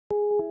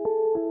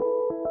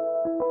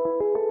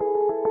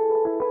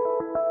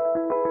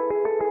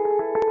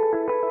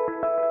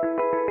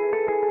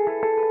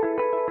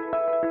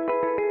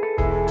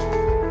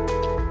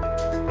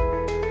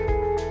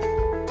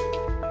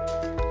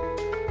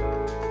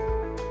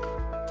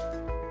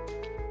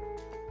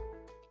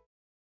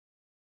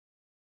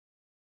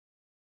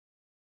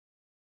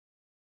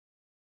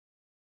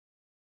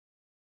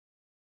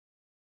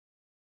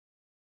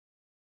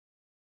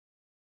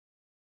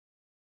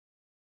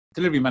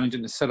Delivery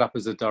management is set up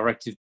as a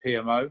directive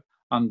PMO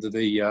under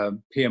the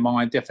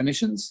PMI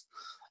definitions.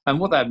 And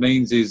what that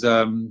means is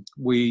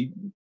we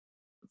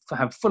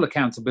have full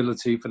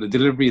accountability for the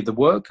delivery of the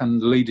work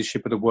and the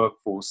leadership of the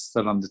workforce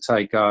that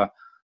undertake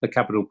the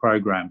capital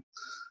program.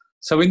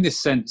 So in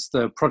this sense,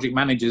 the project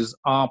managers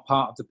are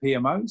part of the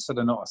PMO, so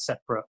they're not a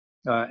separate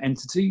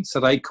entity. So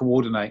they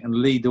coordinate and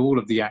lead all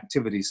of the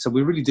activities. So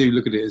we really do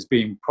look at it as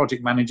being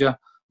project manager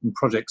and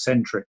project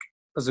centric.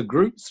 As a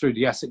group, through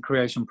the asset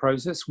creation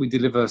process, we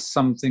deliver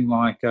something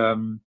like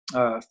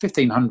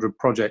 1,500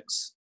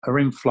 projects are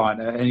in flight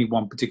at any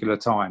one particular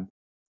time.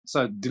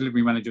 So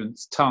delivery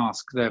management's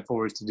task,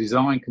 therefore, is to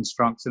design,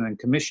 construct and then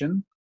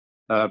commission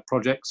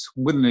projects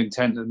with an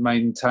intent that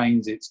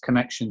maintains its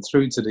connection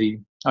through to the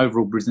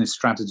overall business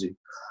strategy.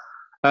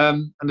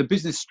 And the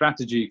business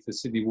strategy for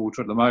Sydney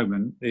Water at the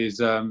moment is,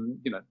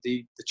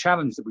 the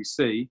challenge that we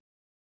see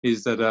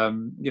is that,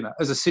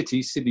 as a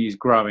city, Sydney is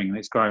growing and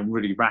it's growing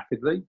really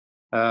rapidly.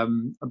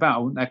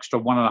 About an extra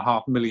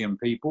 1.5 million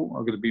people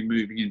are going to be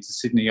moving into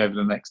Sydney over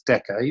the next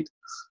decade.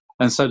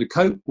 And so to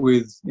cope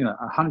with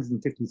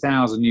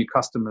 150,000 new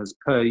customers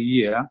per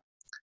year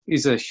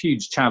is a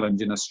huge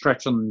challenge and a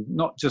stretch on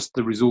not just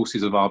the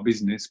resources of our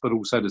business, but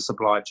also the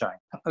supply chain.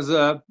 As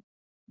a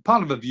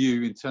part of a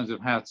view in terms of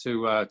how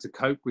to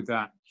cope with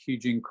that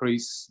huge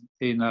increase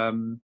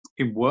in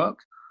work,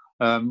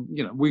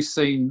 we've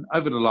seen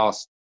over the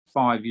last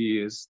 5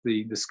 years,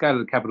 the scale of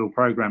the capital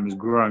program has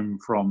grown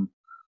from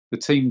the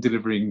team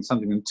delivering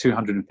something like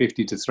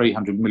 $250 to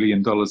 $300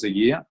 million a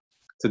year,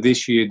 to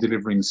this year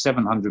delivering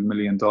 $700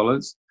 million.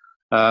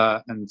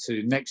 And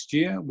to next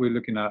year, we're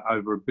looking at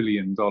over $1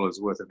 billion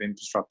worth of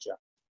infrastructure.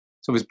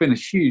 So it's been a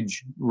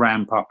huge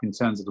ramp up in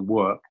terms of the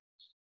work.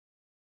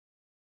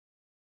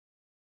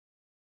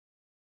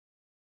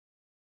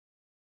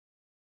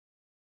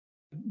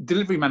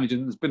 Delivery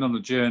management has been on a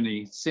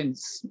journey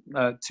since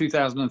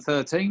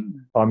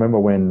 2013. I remember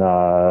when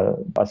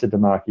I said to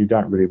Mark, you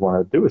don't really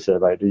want to do a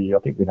survey, do you? I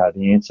think we know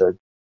the answer.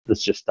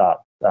 Let's just start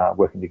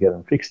working together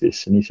and fix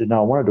this. And he said, no,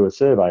 I want to do a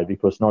survey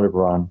because not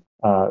everyone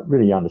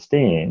really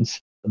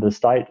understands the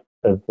state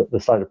of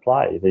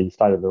play, the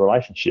state of the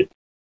relationship.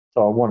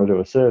 So I want to do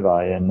a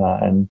survey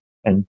and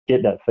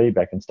get that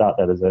feedback and start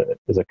that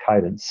as a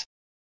cadence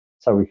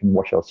so we can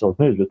watch ourselves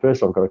move. But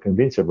first I've got to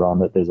convince everyone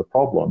that there's a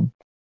problem.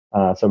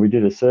 So we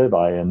did a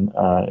survey and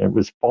it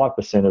was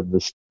 5% of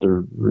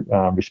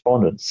the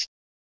respondents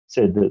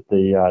said that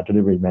the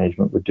delivery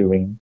management were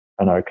doing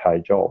an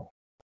okay job.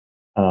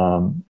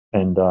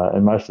 And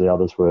most of the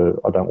others were,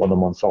 I don't want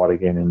them on site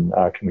again, and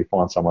can we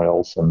find somewhere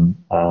else? And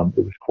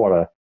it was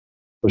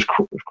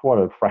quite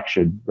a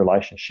fractured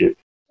relationship.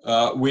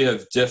 We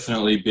have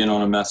definitely been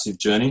on a massive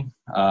journey.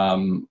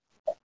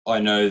 I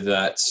know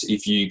that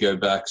if you go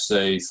back,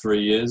 say,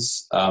 3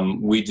 years,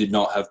 we did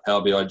not have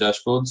Power BI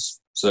dashboards.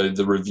 So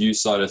the review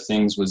side of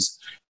things was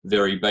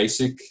very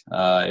basic.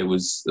 It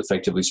was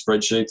effectively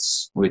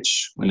spreadsheets,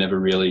 which were never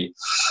really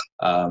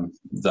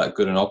that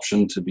good an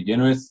option to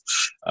begin with.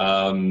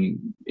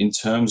 In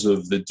terms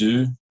of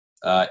the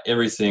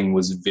everything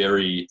was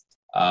very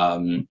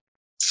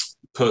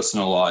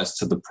personalized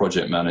to the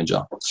project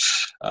manager.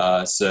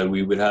 So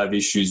we would have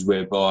issues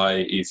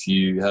whereby if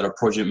you had a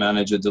project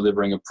manager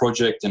delivering a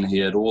project and he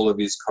had all of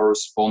his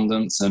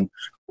correspondence and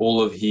all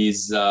of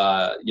his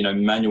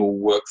manual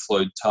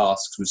workflow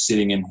tasks were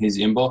sitting in his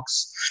inbox,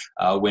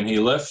 when he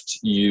left,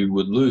 you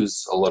would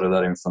lose a lot of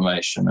that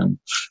information. And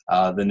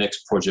the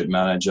next project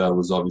manager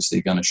was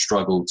obviously going to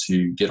struggle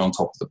to get on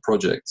top of the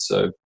project.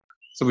 So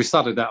we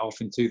started that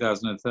off in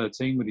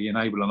 2013 with the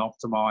Enable and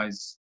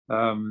Optimize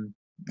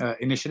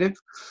initiative.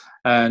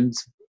 And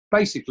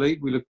basically,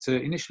 we looked to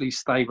initially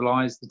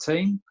stabilise the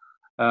team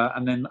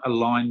and then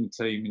align the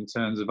team in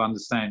terms of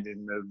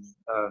understanding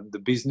the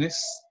business,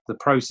 the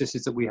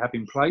processes that we have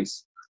in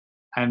place,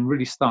 and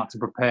really start to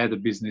prepare the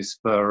business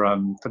for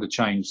the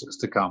change that's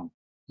to come.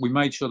 We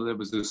made sure that there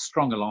was a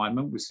strong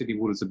alignment with City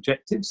Water's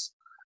objectives,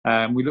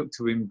 and we looked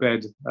to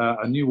embed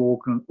a new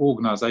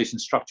organisation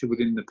structure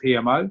within the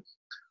PMO,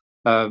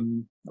 a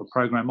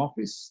program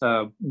office,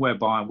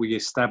 whereby we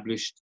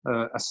established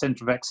a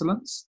centre of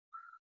excellence.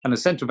 And the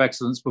Centre of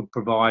Excellence were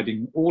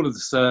providing all of the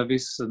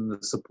service and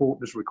the support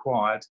that's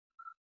required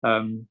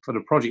for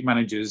the project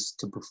managers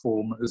to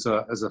perform as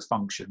a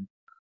function.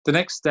 The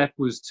next step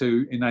was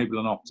to enable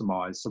and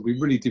optimise. So we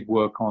really did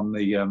work on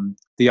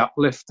the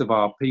uplift of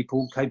our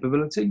people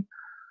capability.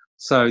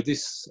 So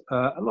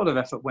a lot of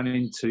effort went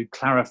into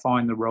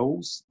clarifying the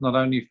roles, not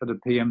only for the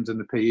PMs and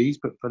the PEs,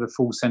 but for the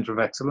full Centre of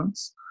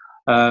Excellence.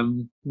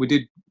 We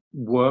did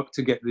work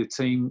to get the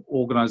team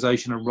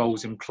organisation and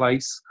roles in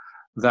place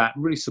that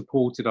really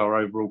supported our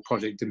overall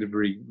project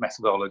delivery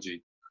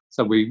methodology.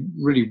 So we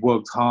really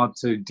worked hard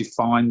to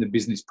define the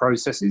business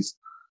processes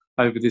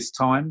over this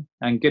time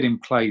and get in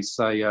place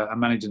a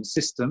management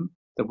system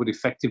that would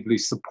effectively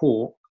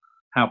support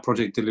how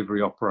project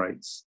delivery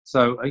operates.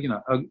 So,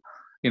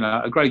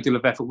 a great deal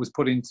of effort was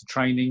put into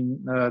training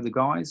the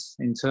guys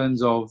in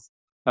terms of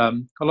a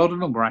lot of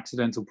them were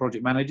accidental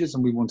project managers,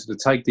 and we wanted to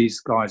take these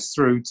guys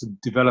through to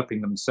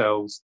developing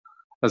themselves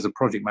as a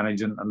project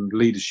manager and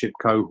leadership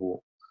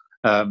cohort.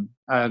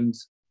 And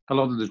a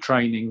lot of the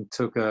training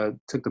took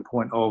the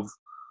point of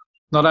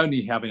not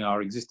only having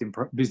our existing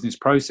business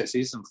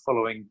processes and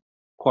following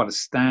quite a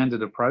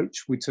standard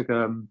approach, we took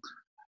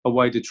a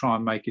way to try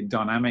and make it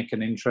dynamic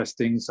and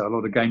interesting. So a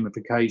lot of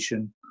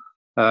gamification.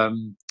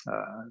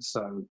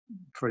 So,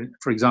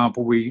 for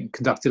example, we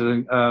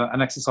conducted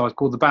an exercise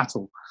called the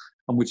Battle,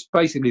 and which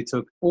basically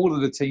took all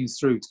of the teams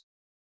through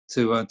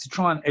to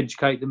try and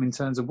educate them in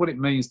terms of what it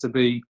means to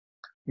be,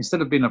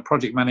 instead of being a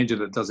project manager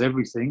that does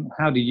everything,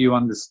 how do you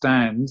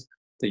understand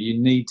that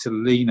you need to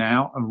lean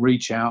out and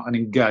reach out and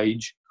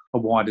engage a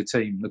wider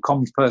team? The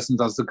comms person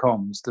does the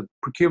comms, the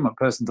procurement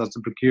person does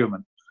the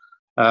procurement,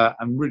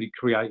 and really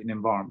create an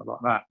environment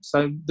like that.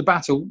 So the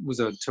Battle was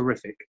a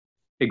terrific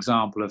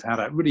example of how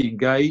that really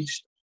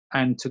engaged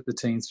and took the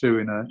team through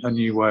in a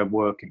new way of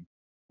working.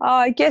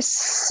 I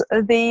guess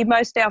the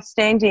most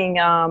outstanding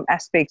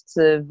aspects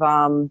of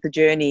the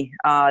journey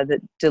that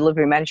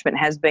delivery management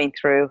has been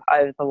through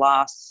over the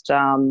last,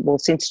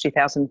 since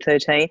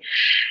 2013,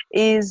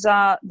 is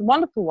the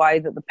wonderful way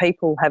that the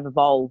people have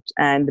evolved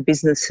and the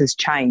business has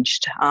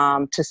changed.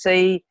 To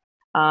see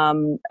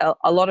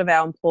a lot of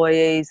our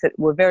employees that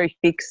were very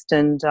fixed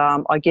and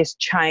I guess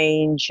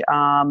change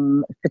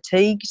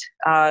fatigued,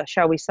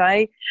 shall we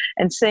say,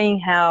 and seeing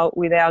how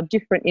with our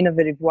different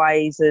innovative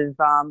ways of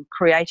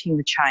creating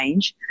the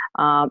change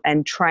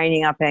and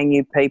training up our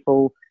new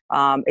people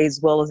as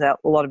well as a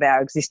lot of our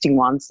existing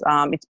ones,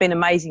 it's been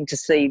amazing to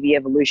see the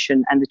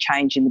evolution and the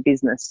change in the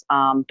business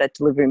that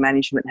delivery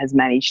management has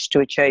managed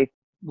to achieve.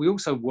 We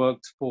also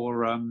worked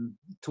for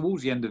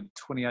towards the end of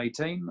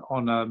 2018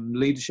 on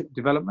leadership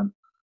development.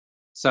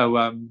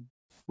 So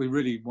we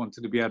really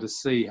wanted to be able to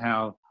see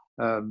how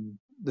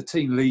the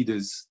team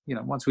leaders,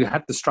 once we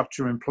had the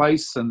structure in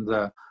place and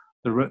the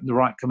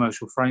right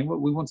commercial framework,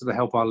 we wanted to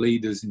help our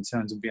leaders in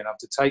terms of being able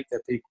to take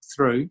their people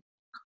through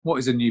what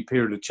is a new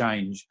period of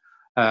change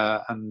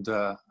and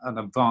an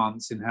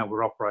advance in how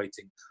we're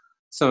operating.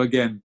 So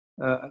again,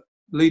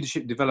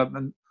 leadership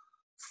development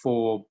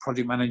for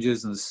project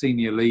managers and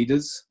senior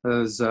leaders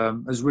has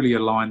really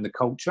aligned the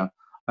culture.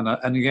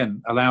 And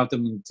again, allowed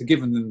them to give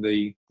them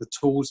the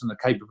tools and the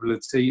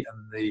capability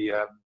and the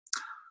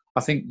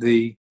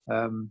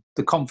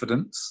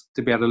confidence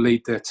to be able to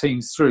lead their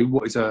teams through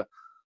what is an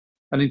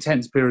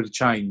intense period of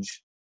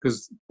change.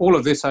 Because all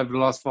of this over the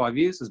last 5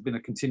 years has been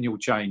a continual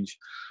change.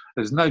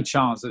 There's no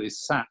chance that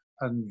it's sat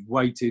and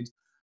waited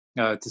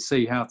to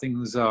see how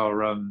things are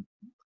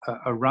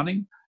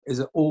running.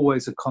 Is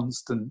always a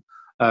constant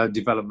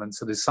development.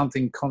 So there's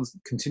something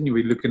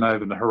continually looking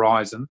over the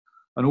horizon.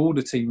 And all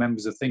the team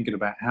members are thinking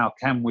about how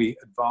can we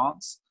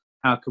advance,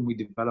 how can we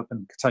develop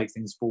and take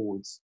things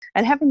forwards.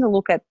 And having a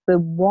look at the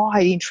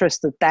wide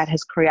interest that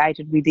has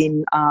created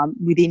within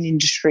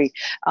industry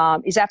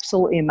is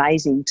absolutely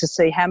amazing to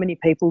see how many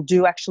people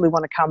do actually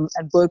want to come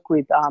and work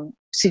with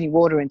Sydney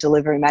Water and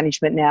delivery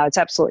management now. It's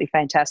absolutely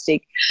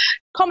fantastic.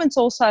 Comments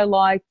also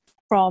like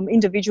from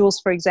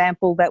individuals, for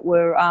example, that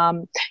were,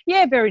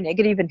 very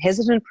negative and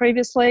hesitant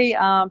previously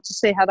to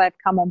see how they've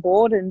come on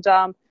board. And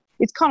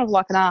it's kind of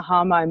like an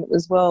aha moment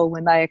as well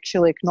when they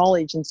actually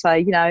acknowledge and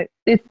say,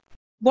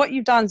 what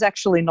you've done is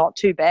actually not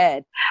too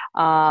bad.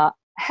 How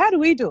do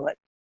we do it?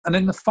 And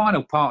then the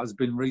final part has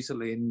been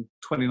recently in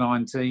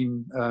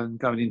 2019,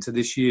 going into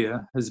this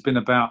year, has been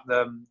about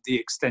the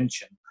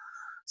extension.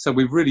 So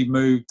we've really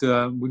moved,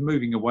 we're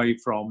moving away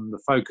from the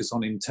focus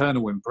on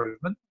internal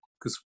improvement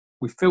because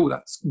we feel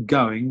that's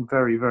going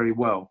very, very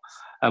well.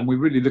 And we're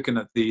really looking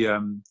at the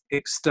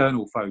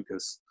external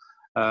focus.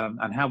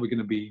 And how we're going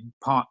to be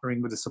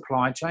partnering with the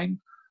supply chain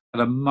at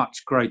a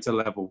much greater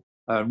level,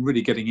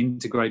 really getting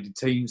integrated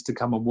teams to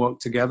come and work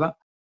together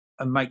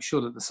and make sure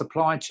that the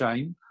supply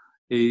chain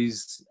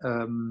is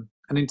an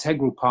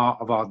integral part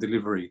of our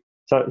delivery.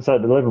 So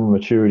the level of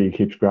maturity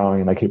keeps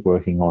growing and they keep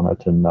working on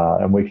it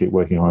and we keep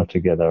working on it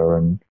together.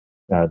 And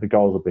the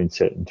goals have been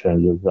set in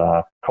terms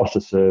of cost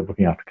to serve,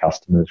 looking after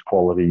customers,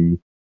 quality,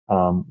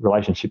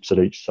 relationships at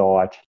each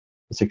site.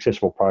 A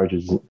successful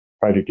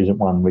project isn't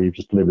one where you've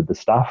just delivered the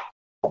stuff.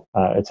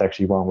 It's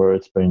actually one where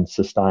it's been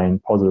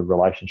sustained positive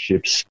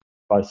relationships.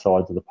 Both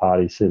sides of the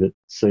party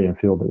see and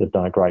feel that they've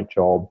done a great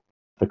job.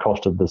 The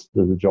cost of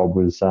the job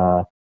was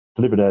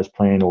delivered as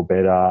planned or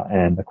better,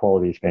 and the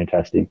quality is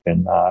fantastic.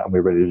 And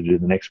we're ready to do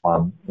the next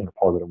one in a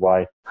positive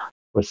way.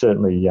 We're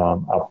certainly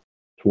up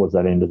towards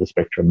that end of the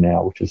spectrum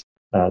now, which has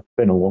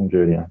been a long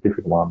journey, a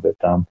difficult one, but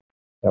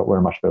we're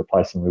in a much better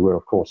place than we were,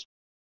 of course.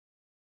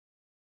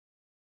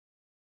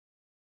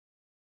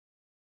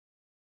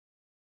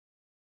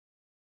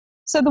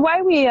 So the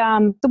way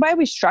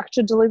we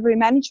structure delivery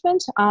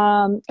management,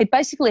 it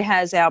basically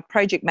has our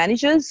project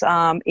managers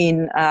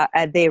in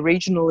their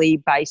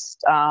regionally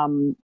based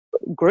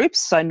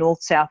groups, so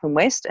north, south and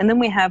west, and then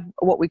we have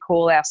what we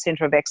call our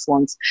centre of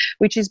excellence,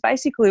 which is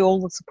basically all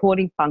the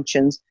supporting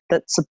functions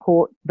that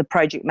support the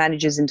project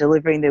managers in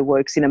delivering their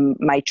works in a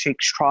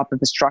matrix type of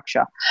a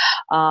structure.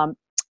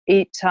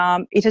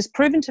 It has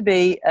proven to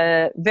be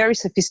a very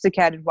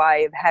sophisticated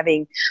way of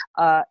having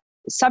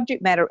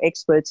subject matter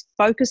experts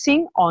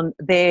focusing on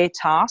their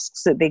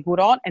tasks that they're good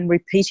on and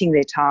repeating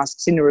their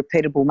tasks in a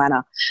repeatable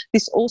manner.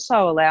 This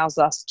also allows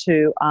us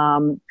to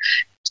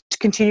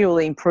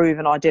continually improve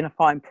and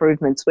identify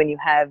improvements when you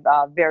have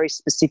very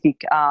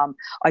specific,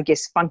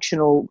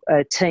 functional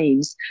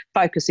teams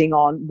focusing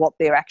on what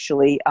they're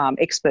actually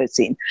experts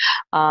in.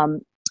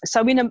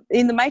 So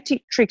in the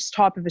matrix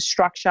type of a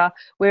structure,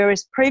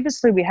 whereas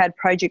previously we had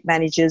project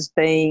managers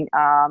being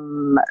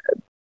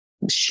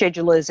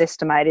schedulers,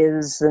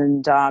 estimators,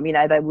 and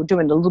they were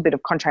doing a little bit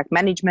of contract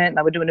management,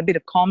 they were doing a bit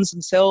of comms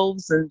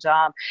themselves, and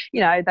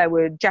they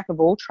were jack of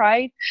all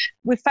trade.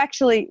 We've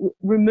actually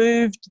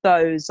removed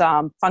those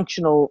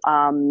functional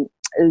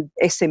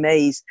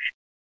SMEs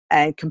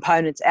and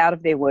components out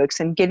of their works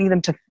and getting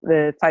them to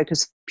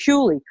focus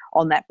purely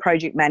on that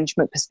project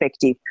management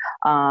perspective.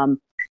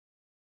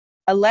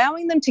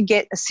 Allowing them to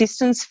get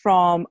assistance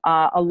from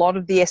a lot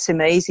of the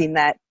SMEs in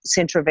that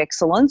centre of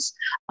excellence,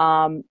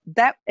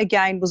 that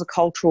again was a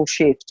cultural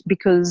shift,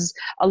 because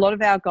a lot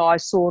of our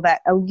guys saw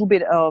that a little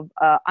bit of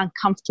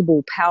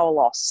uncomfortable power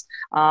loss.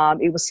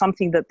 It was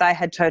something that they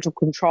had total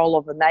control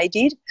of and they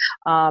did,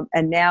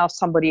 and now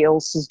somebody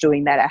else is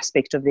doing that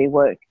aspect of their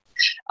work.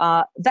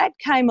 That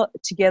came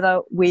together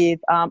with,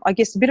 a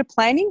bit of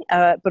planning,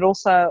 but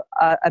also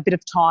a bit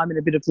of time and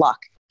a bit of luck.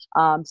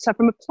 So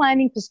from a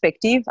planning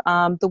perspective,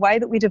 the way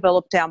that we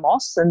developed our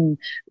MOS, and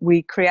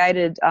we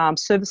created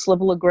service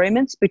level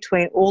agreements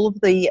between all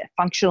of the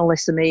functional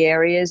SME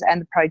areas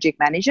and the project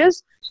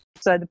managers.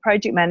 So the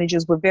project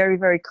managers were very,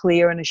 very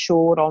clear and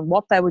assured on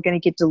what they were going to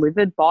get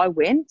delivered by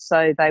when.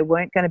 So they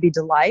weren't going to be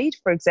delayed,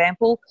 for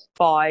example,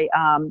 by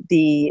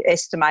the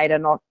estimator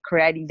not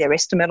creating their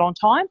estimate on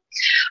time.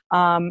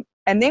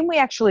 And then we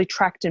actually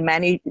tracked and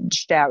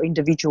managed our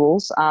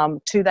individuals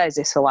to those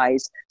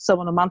SLAs. So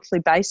on a monthly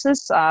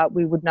basis,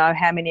 we would know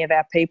how many of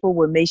our people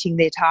were meeting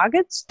their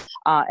targets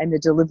and the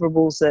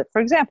deliverables that,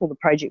 for example, the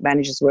project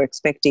managers were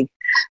expecting.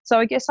 So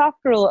I guess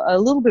after a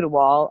little bit of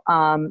while,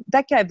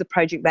 that gave the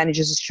project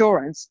managers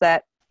assurance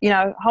that,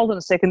 hold on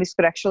a second, this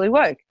could actually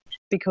work.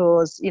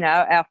 Because,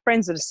 our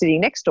friends that are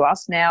sitting next to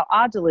us now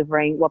are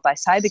delivering what they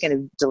say they're going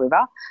to deliver.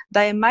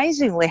 They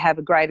amazingly have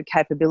a greater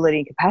capability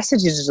and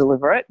capacity to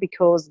deliver it,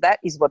 because that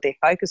is what they're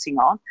focusing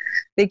on.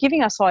 They're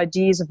giving us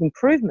ideas of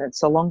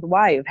improvements along the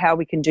way of how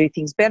we can do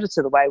things better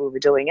to the way we were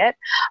doing it.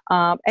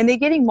 And they're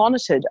getting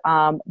monitored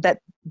that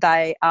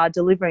they are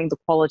delivering the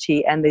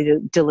quality and they're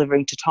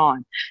delivering to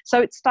time.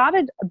 So it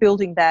started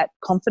building that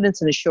confidence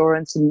and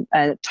assurance and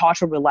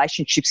tighter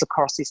relationships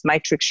across this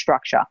matrix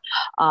structure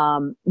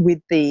with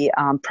the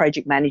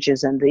project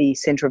managers and the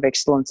Centre of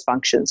Excellence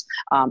functions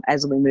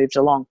as we moved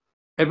along.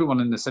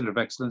 Everyone in the Centre of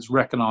Excellence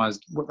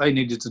recognised what they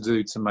needed to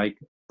do to make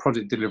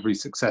project delivery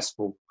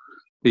successful.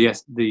 The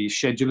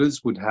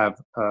schedulers would have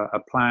a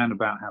plan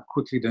about how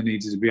quickly they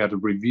needed to be able to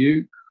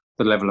review,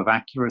 the level of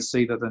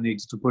accuracy that they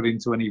needed to put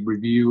into any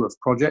review of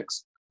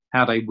projects,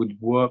 how they would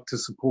work to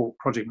support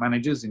project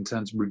managers in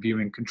terms of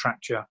reviewing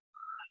contractual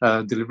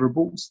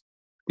deliverables.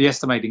 The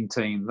estimating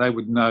team, they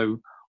would know,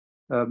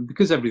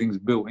 because everything's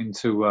built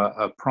into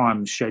a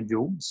prime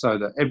schedule, so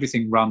that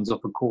everything runs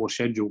off a core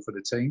schedule for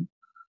the team.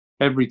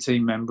 Every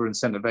team member and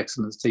Centre of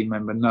Excellence team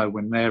member know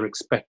when they're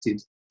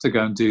expected to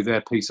go and do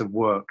their piece of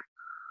work.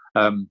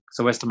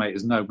 So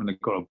estimators know when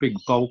they've got a big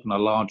bulk and a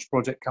large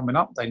project coming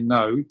up, they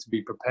know to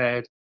be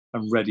prepared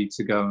and ready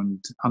to go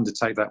and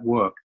undertake that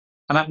work.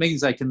 And that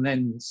means they can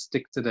then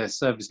stick to their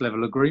service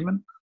level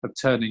agreement of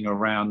turning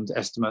around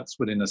estimates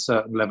within a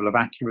certain level of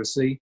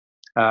accuracy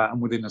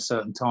and within a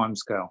certain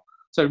timescale.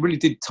 So it really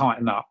did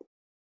tighten up.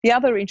 The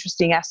other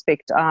interesting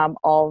aspect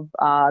of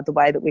the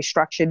way that we're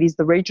structured is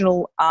the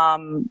regional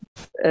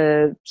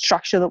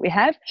structure that we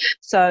have.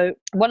 So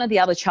one of the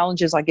other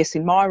challenges, I guess,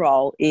 in my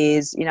role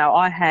is,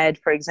 I had,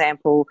 for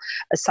example,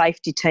 a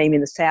safety team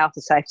in the south,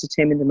 a safety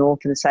team in the north,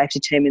 and a safety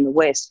team in the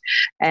west.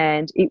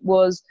 And it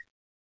was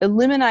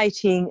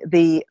eliminating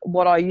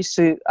what I used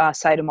to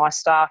say to my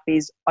staff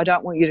is, I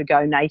don't want you to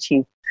go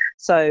native.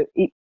 So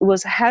it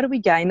was, how do we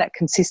gain that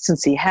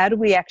consistency? How do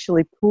we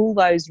actually pull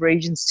those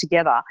regions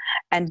together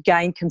and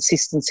gain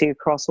consistency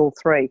across all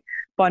three?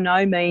 By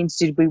no means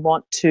did we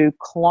want to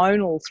clone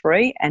all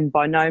three, and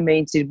by no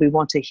means did we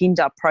want to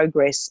hinder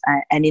progress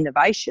and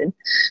innovation.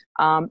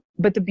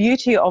 But the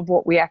beauty of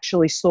what we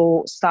actually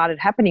saw started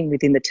happening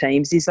within the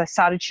teams is they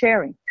started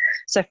sharing.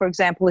 So, for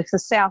example, if the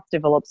South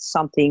developed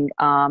something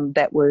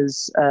that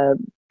was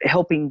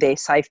helping their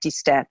safety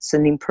stats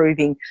and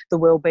improving the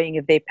well-being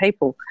of their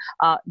people,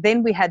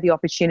 then we had the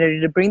opportunity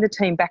to bring the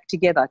team back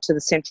together to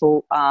the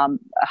central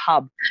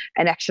hub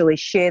and actually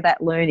share that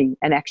learning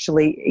and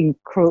actually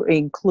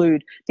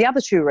include the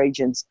other two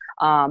regions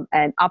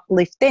and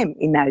uplift them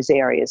in those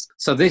areas.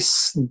 So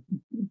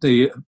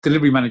the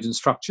delivery management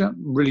structure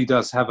really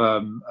does have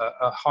a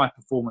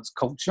high-performance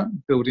culture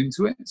built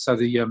into it. So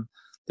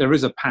there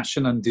is a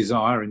passion and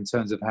desire in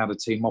terms of how the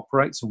team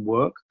operates and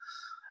work.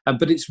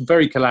 But it's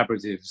very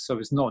collaborative. So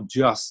it's not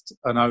just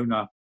an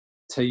owner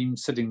team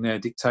sitting there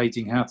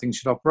dictating how things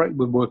should operate.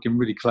 We're working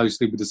really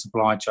closely with the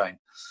supply chain.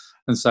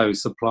 And so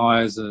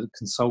suppliers,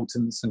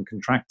 consultants and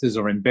contractors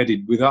are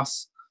embedded with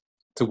us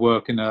to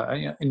work in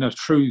a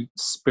true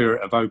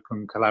spirit of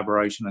open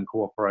collaboration and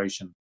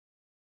cooperation.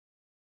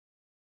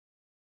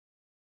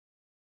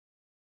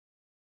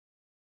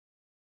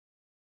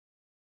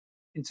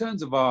 In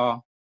terms of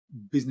our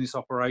business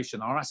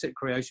operation, our asset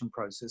creation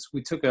process,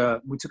 we took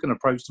an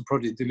approach to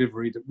project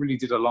delivery that really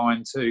did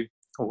align to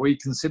what we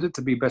considered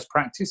to be best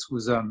practice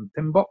was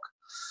PMBOK.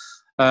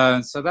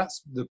 So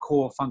that's the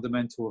core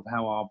fundamental of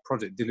how our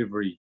project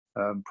delivery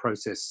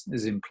process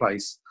is in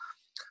place.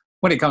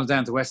 When it comes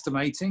down to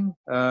estimating,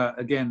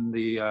 again,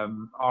 the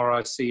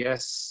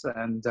RICS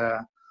and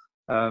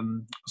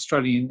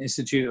Australian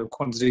Institute of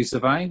Quantity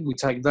Surveying, we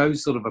take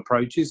those sort of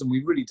approaches, and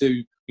we really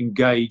do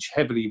engage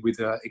heavily with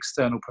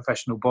external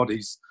professional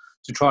bodies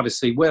to try to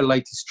see where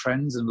latest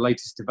trends and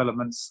latest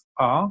developments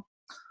are,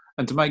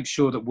 and to make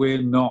sure that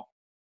we're not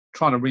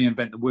trying to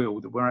reinvent the wheel,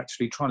 that we're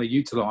actually trying to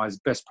utilise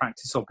best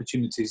practice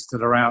opportunities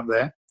that are out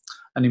there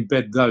and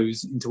embed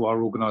those into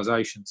our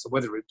organisation. So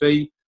whether it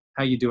be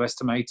how you do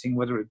estimating,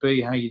 whether it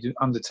be how you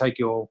undertake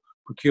your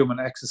procurement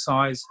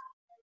exercise,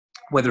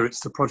 whether it's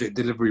the project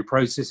delivery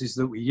processes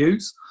that we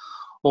use,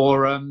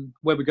 or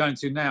where we're going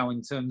to now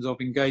in terms of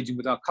engaging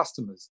with our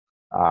customers.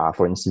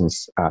 For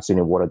instance,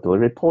 Senior Water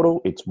Delivery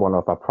Portal, it's one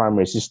of our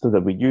primary systems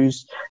that we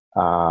use.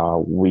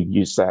 We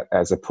use that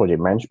as a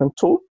project management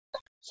tool.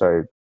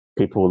 So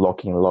people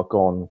log in, log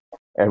on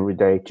every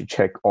day to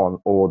check on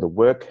all the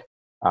work.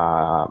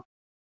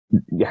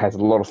 It has a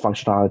lot of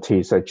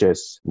functionality, such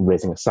as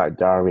raising site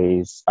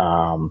diaries,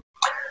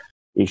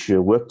 issue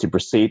a work to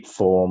proceed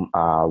form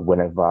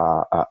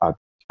whenever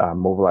a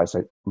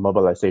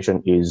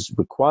mobilization is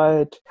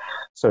required.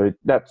 So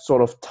that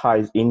sort of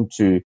ties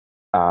into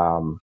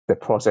the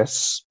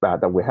process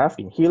that we have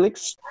in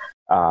Helix.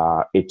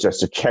 It's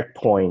just a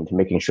checkpoint,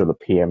 making sure the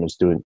PM is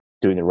doing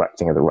the right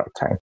thing at the right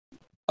time.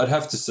 I'd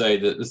have to say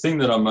that the thing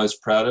that I'm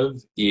most proud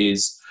of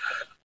is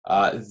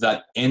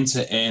that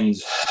end-to-end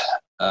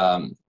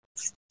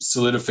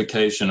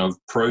solidification of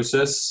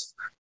process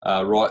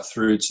right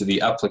through to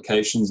the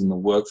applications and the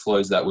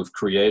workflows that we've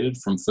created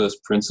from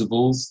first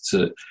principles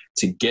to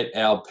get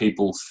our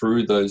people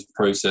through those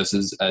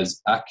processes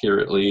as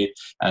accurately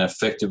and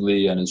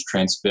effectively and as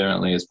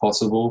transparently as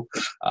possible,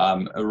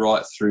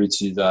 right through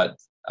to that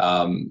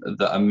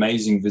the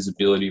amazing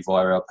visibility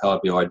via our Power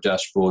BI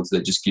dashboards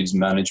that just gives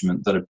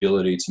management that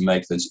ability to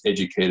make those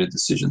educated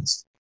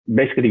decisions.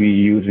 Basically, we're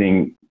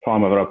using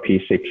Primavera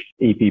P6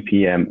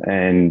 EPPM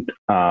and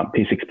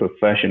P6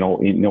 Professional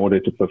in order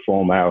to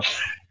perform our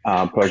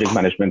project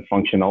management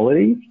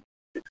functionalities.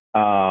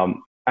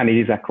 And it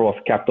is across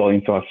capital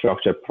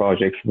infrastructure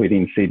projects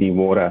within Sydney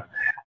Water.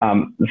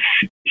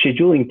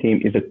 Scheduling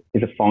team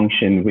is a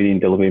function within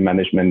delivery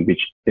management,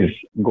 which is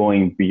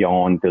going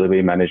beyond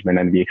delivery management,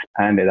 and we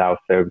expanded our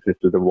services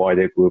to the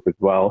wider group as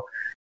well.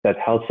 That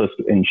helps us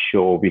to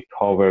ensure we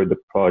cover the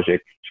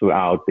project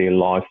throughout their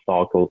life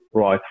cycle,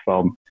 right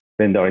from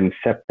when they're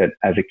incepted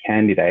as a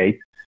candidate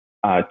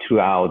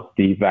throughout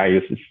the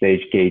various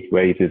stage gate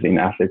raises in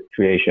asset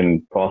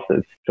creation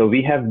process. So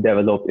we have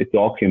developed a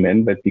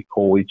document that we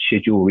call it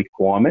schedule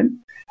requirement.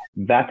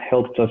 That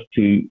helps us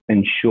to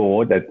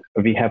ensure that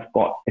we have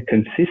got a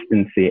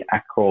consistency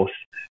across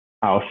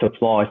our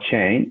supply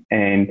chain,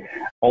 and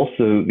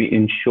also we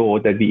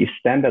ensure that we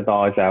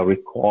standardize our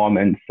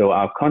requirements so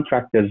our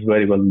contractors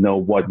very well know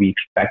what we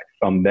expect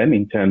from them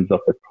in terms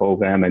of the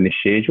program and the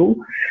schedule.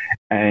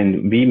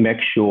 And we make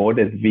sure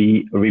that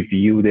we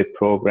review the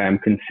program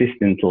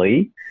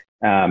consistently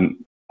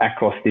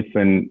across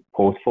different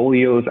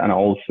portfolios and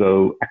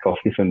also across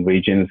different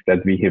regions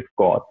that we have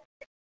got.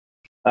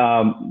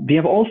 We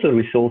have also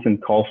resource and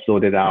cost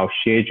loaded our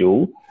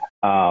schedule,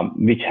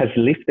 which has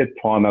lifted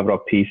Primavera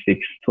P6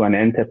 to an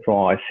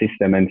enterprise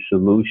system and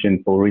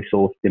solution for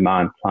resource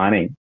demand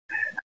planning.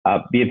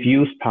 We have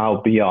used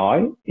Power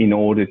BI in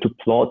order to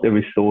plot the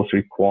resource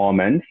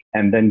requirements,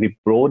 and then we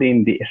brought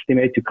in the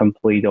estimate to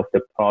complete of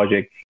the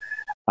project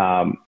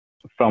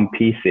from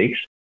P6.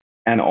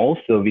 And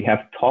also we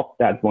have topped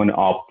that one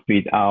up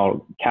with our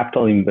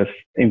capital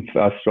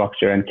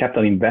infrastructure and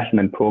capital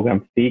investment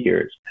program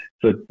figures.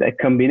 So the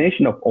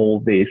combination of all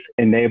this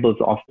enables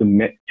us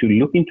to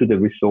look into the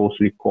resource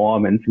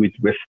requirements with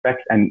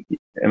respect and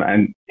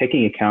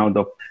taking account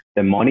of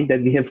the money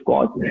that we have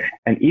got.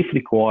 And if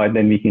required,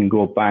 then we can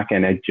go back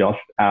and adjust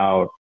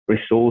our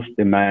resource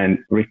demand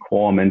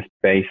requirements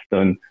based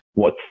on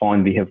what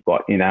fund we have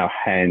got in our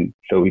hand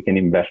so we can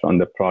invest on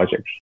the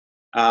projects.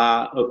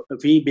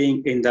 We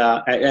being in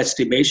the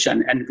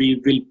estimation, and we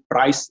will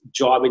price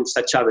job in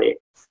such a way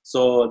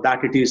so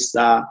that it is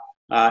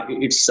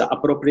it's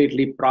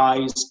appropriately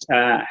priced,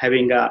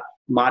 having a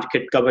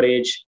market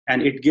coverage,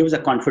 and it gives a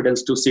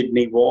confidence to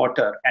Sydney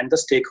Water and the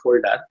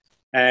stakeholder.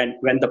 And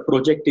when the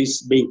project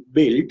is being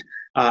built,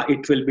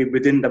 it will be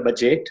within the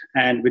budget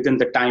and within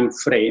the time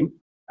frame,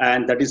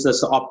 and that is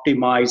this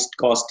optimized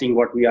costing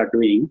what we are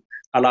doing,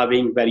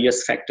 allowing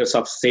various factors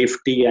of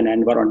safety and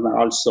environment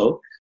also,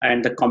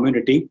 and the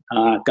community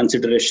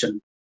consideration.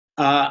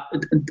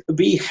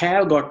 We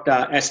have got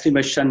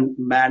estimation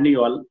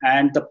manual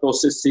and the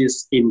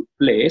processes in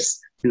place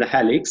in the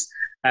Helix,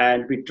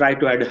 and we try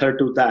to adhere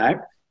to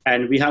that.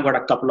 And we have got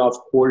a couple of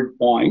hold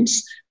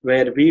points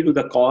where we do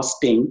the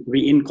costing.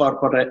 We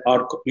incorporate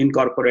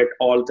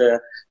all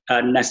the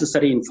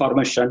necessary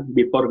information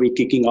before we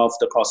kicking off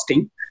the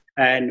costing,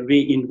 and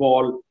we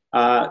involve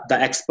the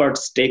expert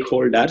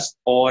stakeholders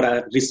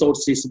or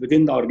resources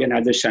within the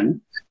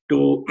organization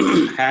to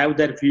have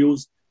their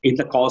views in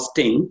the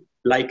costing.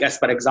 Like, as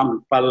per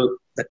example,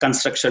 the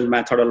construction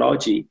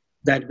methodology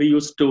that we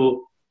used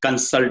to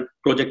consult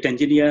project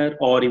engineer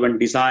or even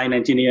design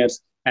engineers,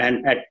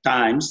 and at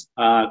times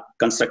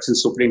construction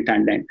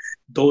superintendent.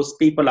 Those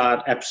people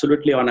are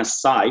absolutely on a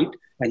site,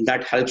 and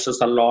that helps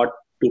us a lot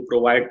to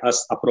provide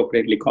us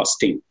appropriately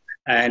costing.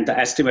 And the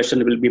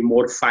estimation will be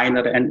more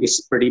finer and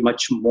is pretty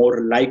much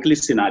more likely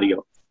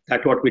scenario.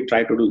 That's what we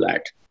try to do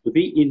that.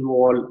 We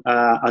involve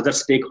other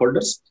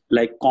stakeholders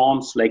like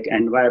comms, like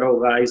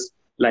enviro guys,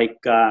 like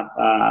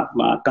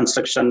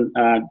construction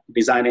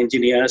design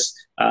engineers,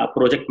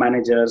 project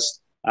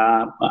managers,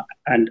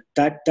 and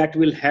that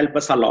will help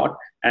us a lot.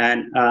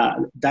 And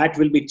that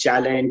will be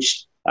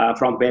challenged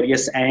from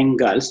various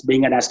angles.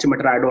 Being an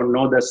estimator, I don't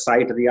know the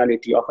site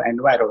reality of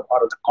enviro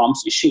or the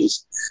comms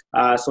issues.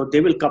 So they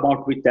will come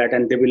out with that,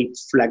 and they will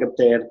flag up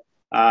their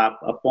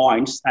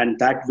points, and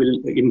that will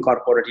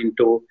incorporate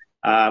into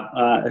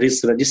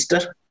risk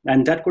register.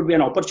 And that could be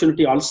an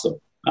opportunity also.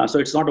 So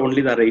it's not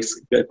only the risk,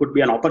 it could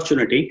be an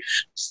opportunity.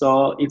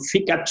 So if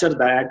we capture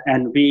that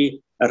and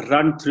we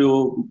run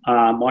through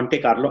Monte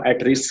Carlo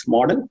at risk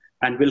model,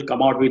 and we'll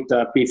come out with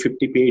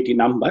P50, P80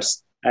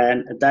 numbers.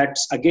 And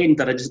that's again,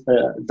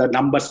 the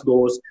numbers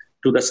goes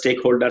to the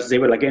stakeholders. They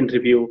will again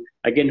review.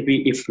 Again,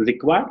 if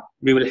required,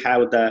 we will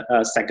have the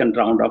second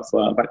round of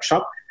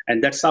workshop.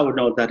 And that's how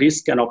the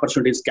risk and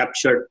opportunities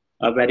captured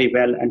very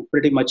well and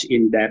pretty much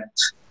in depth.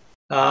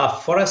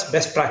 For us,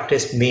 best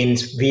practice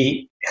means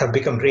we have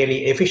become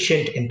really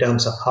efficient in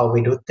terms of how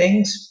we do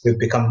things. We've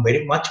become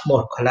very much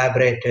more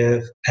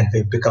collaborative, and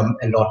we've become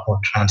a lot more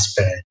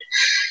transparent.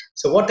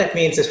 So what that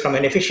means is, from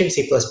an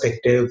efficiency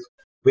perspective,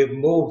 we've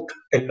moved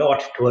a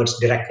lot towards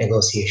direct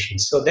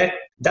negotiations. So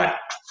that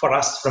for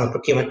us, from a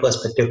procurement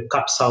perspective,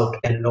 cuts out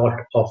a lot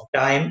of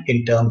time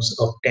in terms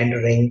of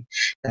tendering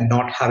and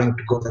not having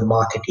to go to the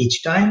market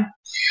each time.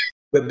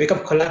 We've become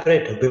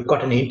collaborative. We've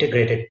got an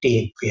integrated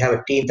team. We have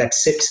a team that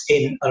sits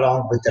in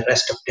along with the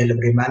rest of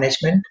delivery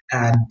management,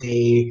 and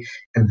we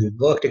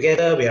work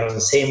together. We are on the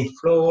same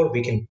floor.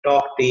 We can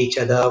talk to each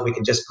other. We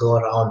can just go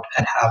around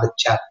and have a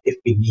chat if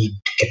we need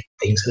to get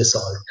things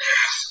resolved.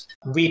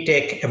 We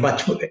take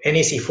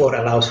NEC4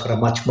 allows for a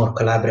much more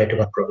collaborative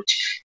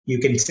approach. You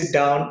can sit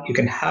down, you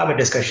can have a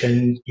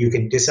discussion, you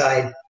can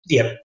decide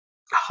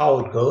how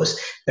it goes.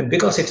 And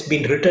because it's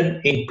been written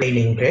in plain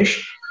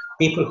English,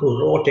 people who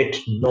wrote it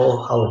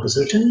know how it was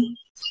written.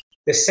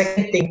 The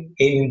second thing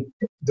in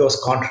those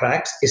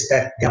contracts is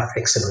that they are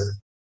flexible.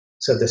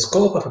 So the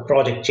scope of a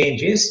project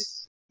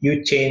changes,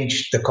 you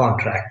change the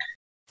contract.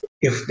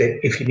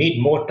 If you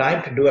need more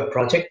time to do a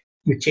project,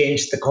 you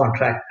change the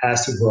contract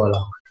as you go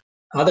along.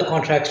 Other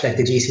contracts like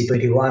the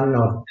GC21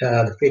 or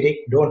the FIDIC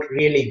don't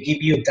really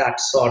give you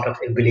that sort of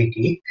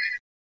ability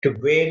to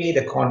vary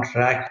the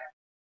contract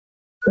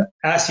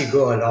as you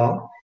go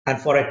along and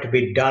for it to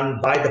be done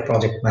by the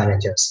project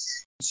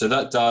managers. So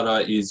that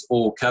data is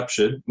all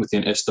captured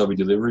within SW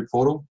Delivery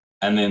Portal,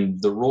 and then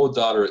the raw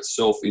data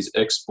itself is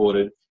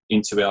exported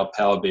into our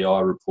Power BI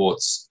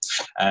reports.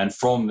 And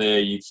from there,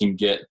 you can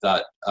get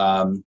that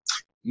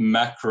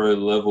macro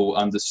level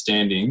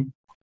understanding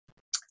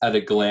at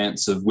a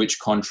glance of which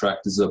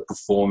contractors are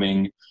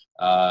performing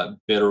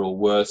better or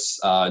worse,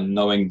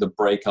 knowing the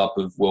breakup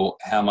of,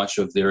 how much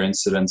of their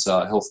incidents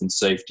are health and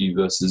safety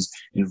versus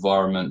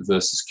environment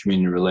versus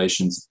community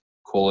relations,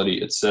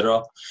 quality,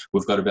 etc.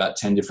 We've got about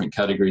 10 different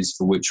categories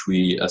for which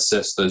we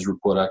assess those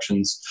report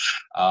actions.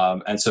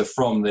 And so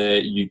from there,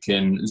 you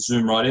can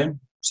zoom right in.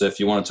 So if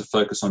you wanted to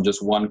focus on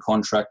just one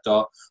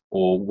contractor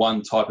or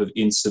one type of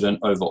incident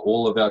over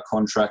all of our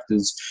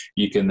contractors,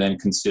 you can then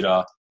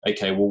consider,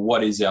 okay,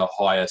 what is our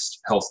highest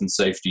health and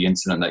safety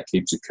incident that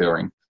keeps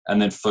occurring? And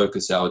then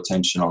focus our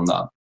attention on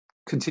that.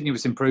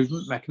 Continuous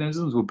improvement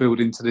mechanisms will build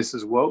into this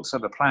as well. So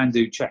the plan,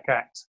 do, check,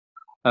 act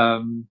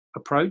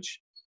approach.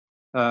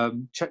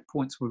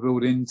 Checkpoints will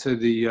build into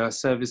the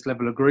service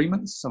level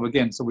agreements. So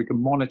again, so we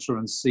can monitor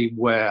and see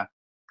where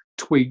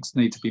tweaks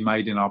need to be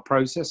made in our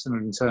process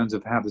and in terms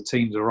of how the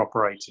teams are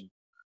operating.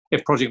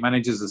 If project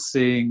managers are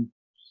seeing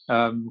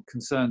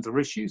concerns or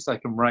issues, they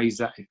can raise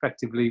that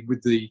effectively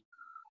with the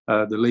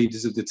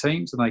leaders of the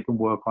teams, and they can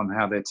work on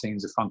how their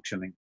teams are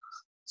functioning.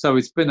 So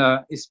it's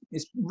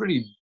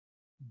really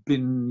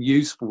been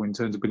useful in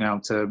terms of being able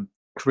to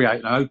create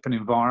an open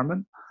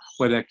environment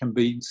where there can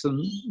be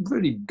some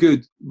really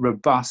good,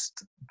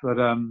 robust, but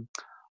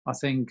I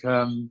think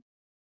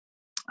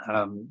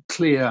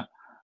clear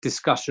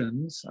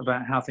discussions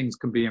about how things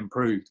can be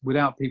improved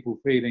without people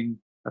feeling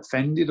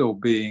offended or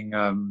being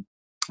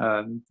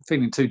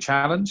feeling too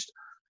challenged.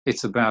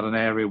 It's about an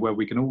area where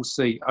we can all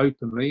see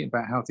openly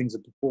about how things are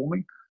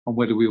performing and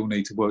whether we all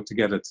need to work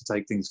together to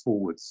take things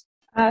forwards.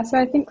 So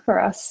I think for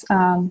us,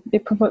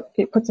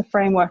 it puts a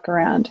framework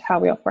around how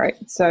we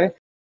operate. So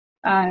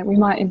we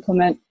might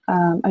implement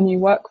a new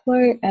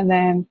workflow, and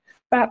then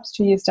perhaps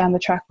 2 years down the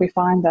track, we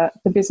find that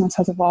the business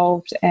has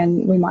evolved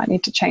and we might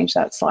need to change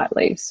that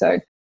slightly. So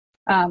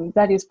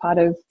that is part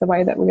of the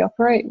way that we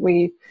operate.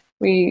 We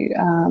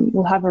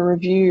will have a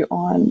review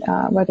on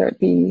whether it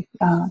be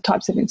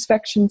types of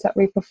inspections that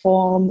we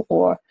perform,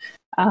 or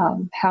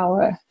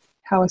how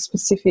a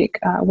specific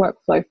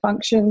workflow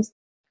functions.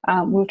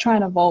 We'll try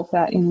and evolve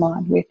that in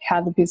line with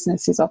how the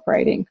business is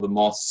operating. The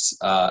MOS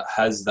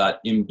has that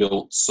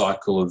inbuilt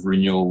cycle of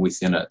renewal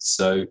within it.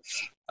 So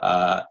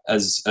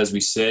as we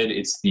said,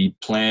 it's the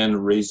plan,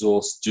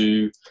 resource,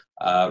 do,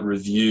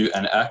 review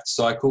and act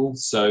cycle.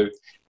 So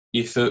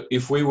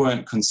if we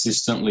weren't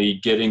consistently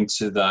getting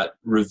to that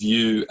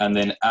review and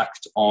then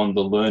act on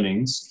the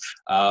learnings,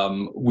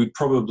 we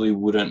probably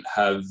wouldn't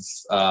have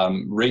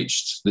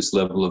reached this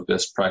level of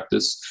best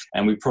practice,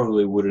 and we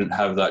probably wouldn't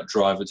have that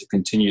driver to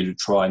continue to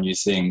try new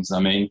things.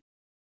 I mean,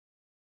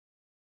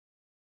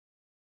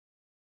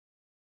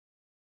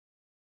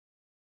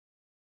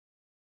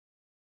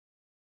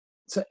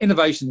 so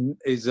innovation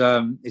is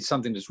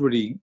something that's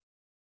really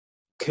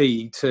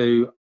key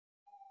to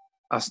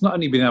us not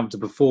only being able to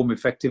perform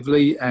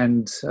effectively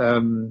and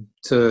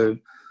to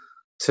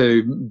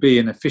be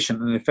an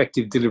efficient and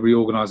effective delivery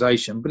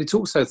organisation, but it's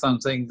also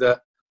something that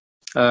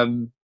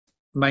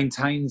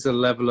maintains a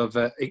level of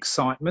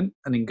excitement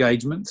and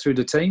engagement through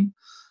the team.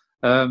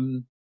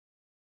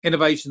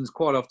 Innovations,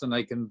 quite often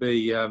they can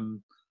be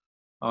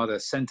either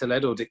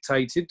centre-led or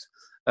dictated,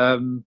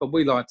 but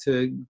we like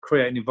to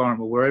create an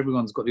environment where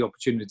everyone's got the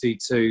opportunity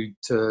to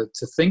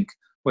think,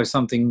 where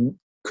something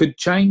could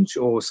change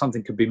or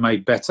something could be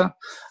made better,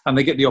 and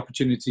they get the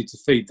opportunity to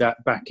feed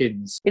that back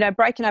in.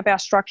 Breaking up our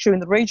structure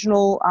in the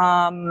regional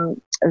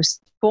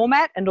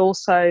format and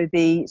also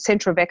the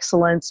Centre of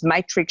Excellence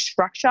matrix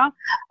structure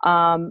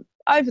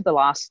over the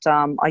last,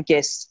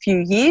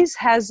 few years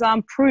has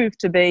proved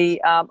to be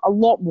a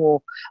lot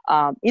more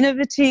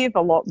innovative,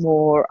 a lot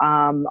more,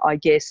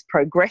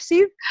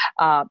 progressive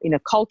in a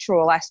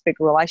cultural aspect,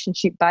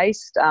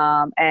 relationship-based,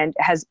 and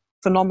has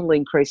phenomenally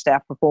increased our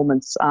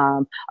performance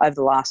over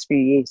the last few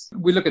years.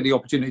 We look at the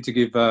opportunity to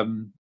give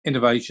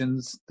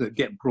innovations that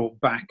get brought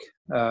back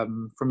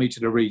from each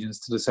of the regions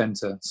to the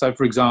centre. So,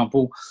 for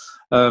example,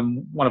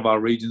 one of our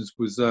regions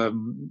was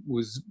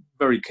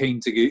very keen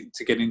to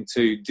get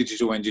into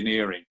digital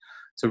engineering,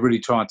 to really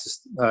try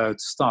to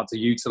start to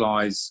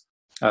utilise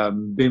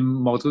BIM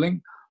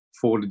modelling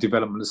for the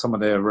development of some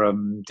of their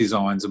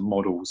designs and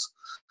models.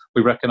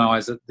 We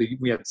recognised that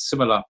we had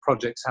similar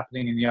projects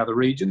happening in the other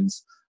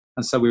regions,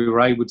 and so we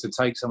were able to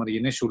take some of the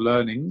initial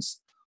learnings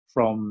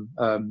from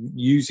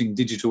using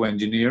digital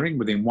engineering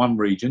within one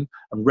region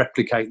and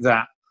replicate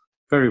that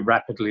very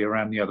rapidly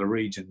around the other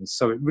regions.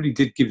 So it really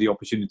did give the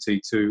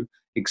opportunity to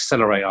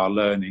accelerate our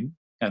learning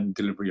and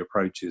delivery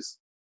approaches.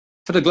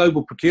 For the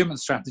global procurement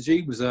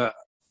strategy, was a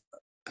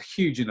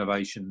huge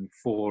innovation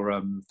for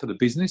the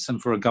business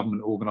and for a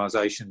government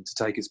organisation to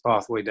take its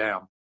pathway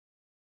down.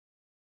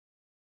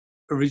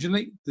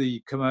 Originally,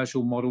 the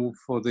commercial model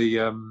for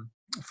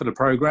the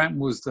program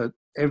was that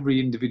every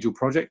individual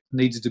project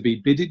needed to be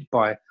bidded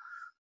by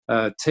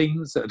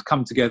teams that had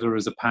come together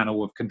as a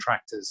panel of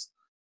contractors.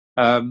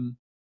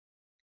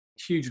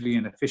 Hugely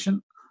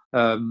inefficient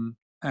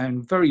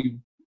and very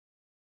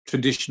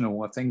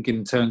traditional, I think,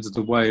 in terms of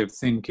the way of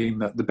thinking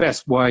that the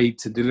best way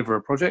to deliver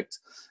a project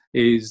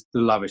is the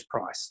lowest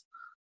price.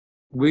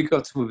 We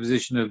got to a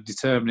position of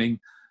determining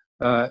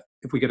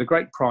if we get a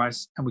great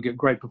price and we get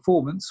great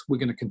performance, we're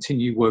going to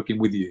continue working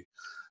with you.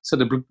 So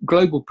the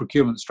global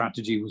procurement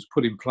strategy was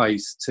put in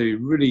place to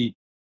really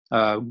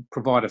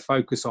provide a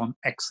focus on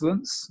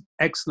excellence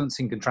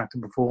in contractor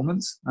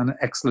performance and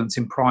excellence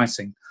in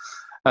pricing.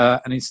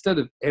 And instead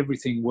of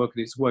everything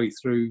working its way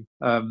through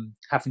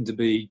having to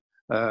be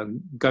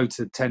go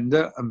to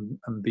tender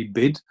and be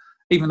bid,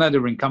 even though they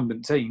were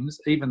incumbent teams,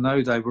 even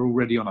though they were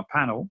already on a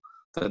panel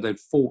that they'd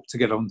fought to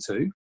get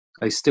onto,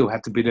 they still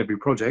had to bid every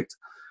project.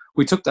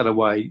 We took that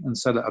away, and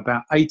so that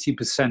about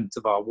 80%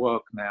 of our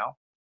work now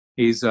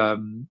is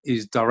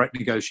direct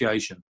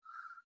negotiation.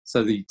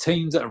 So the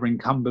teams that are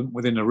incumbent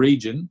within a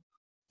region,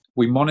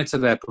 we monitor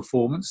their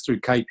performance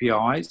through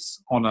KPIs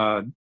on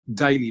a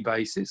daily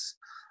basis.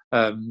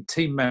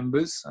 Team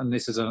members, and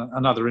this is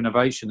another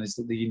innovation, is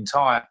that the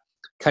entire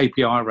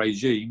KPI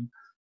regime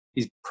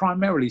is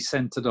primarily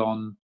centred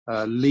on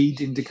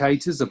lead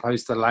indicators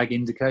opposed to lag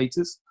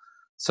indicators.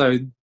 So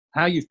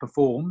how you've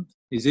performed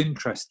is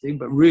interesting,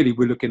 but really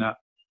we're looking at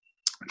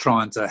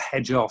trying to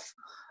hedge off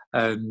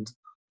and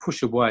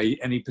push away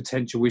any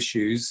potential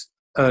issues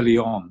early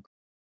on.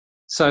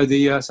 So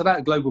so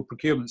that global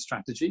procurement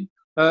strategy,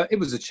 it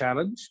was a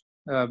challenge,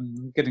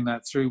 getting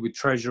that through with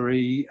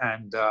Treasury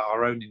and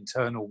our own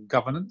internal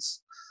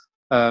governance,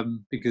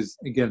 because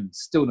again,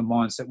 still the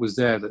mindset was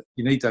there that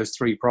you need those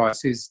three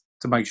prices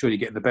to make sure you're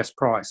getting the best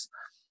price.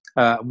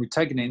 And we've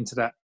taken it into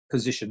that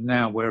position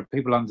now where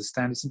people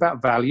understand it's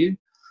about value.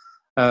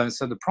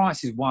 So the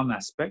price is one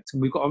aspect,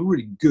 and we've got a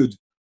really good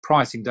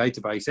pricing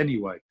database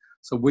anyway.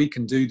 So we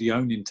can do the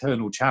own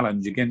internal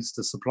challenge against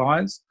the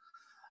suppliers.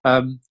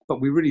 But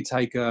we really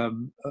take a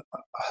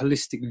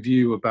holistic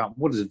view about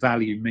what does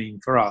value mean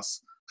for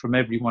us from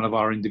every one of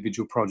our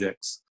individual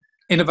projects.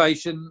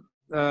 Innovation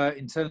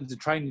in terms of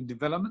training and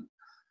development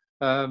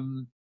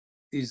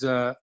is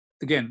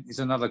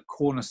another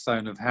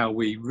cornerstone of how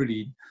we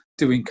really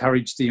do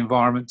encourage the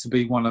environment to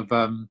be one of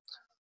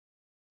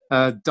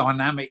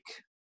dynamic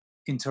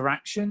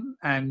interaction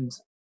and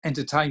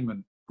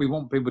entertainment. We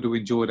want people to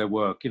enjoy their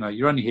work.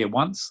 You're only here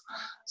once,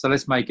 so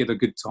let's make it a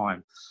good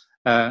time.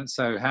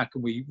 So how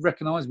can we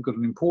recognise we've got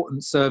an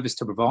important service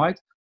to provide?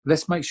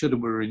 Let's make sure that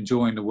we're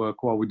enjoying the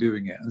work while we're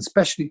doing it. And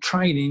especially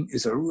training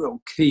is a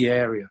real key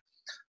area,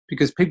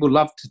 because people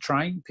love to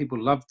train,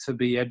 people love to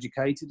be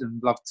educated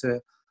and love to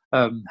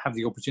have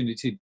the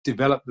opportunity to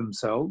develop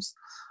themselves.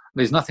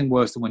 There's nothing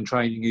worse than when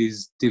training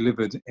is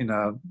delivered in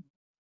a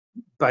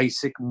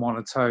basic,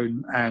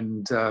 monotone,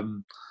 and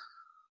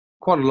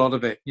quite a lot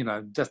of it,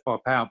 death by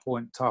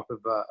PowerPoint type of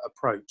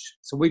approach.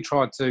 So we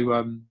try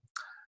to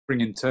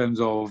bring in terms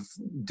of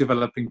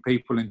developing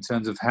people in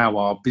terms of how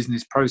our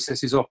business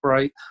processes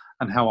operate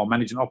and how our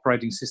management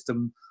operating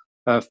system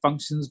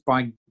functions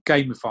by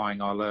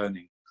gamifying our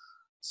learning.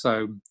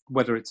 So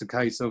whether it's a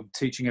case of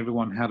teaching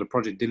everyone how the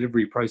project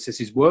delivery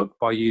processes work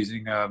by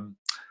using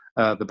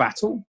the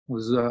battle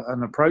was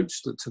an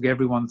approach that took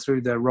everyone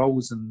through their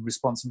roles and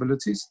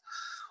responsibilities,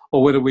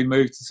 or whether we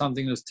move to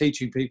something that's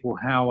teaching people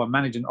how a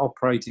management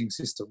operating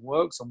system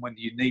works and when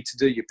you need to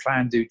do your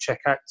plan, do, check,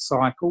 act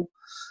cycle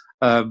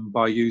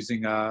by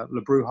using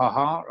Le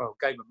Brouhaha or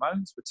Game of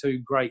Moans were two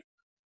great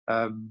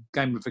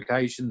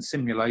gamification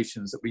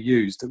simulations that we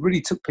used that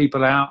really took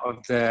people out of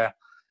their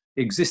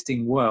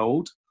existing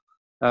world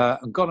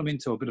and got them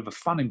into a bit of a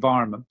fun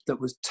environment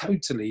that was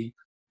totally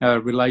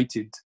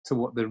related to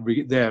what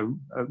their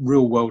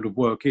real world of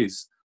work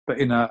is, but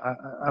in a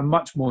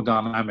much more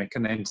dynamic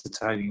and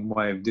entertaining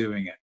way of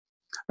doing it.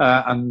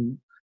 And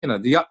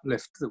the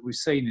uplift that we've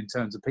seen in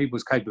terms of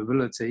people's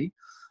capability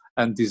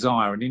and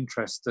desire and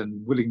interest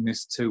and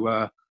willingness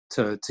to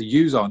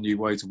use our new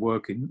ways of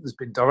working has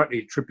been directly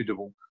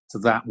attributable to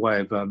that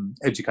way of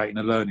educating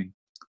and learning,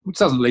 which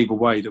doesn't leave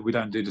away that we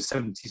don't do the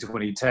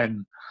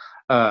 70-20-10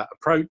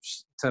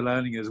 approach to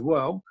learning as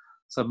well.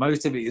 So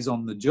most of it is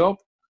on the job,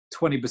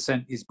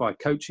 20% is by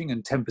coaching,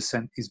 and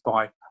 10% is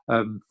by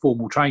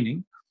formal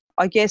training.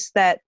 I guess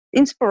that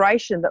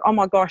inspiration that, oh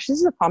my gosh, this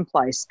is a fun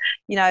place.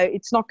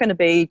 It's not going to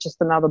be just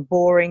another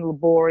boring,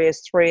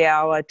 laborious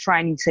 3-hour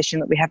training session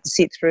that we have to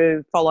sit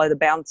through, follow the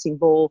bouncing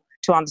ball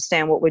to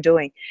understand what we're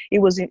doing. It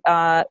was,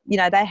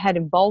 they had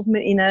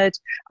involvement in it.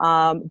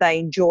 They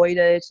enjoyed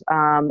it.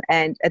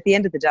 And at the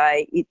end of the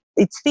day,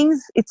 it's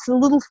the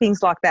little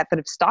things like that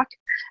have stuck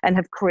and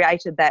have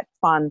created that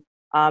fun,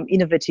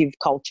 innovative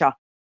culture.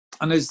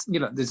 And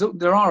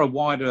there are a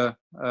wider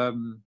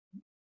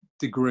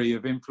degree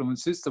of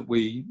influences that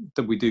we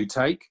do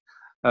take.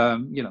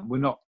 We're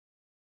not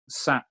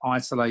sat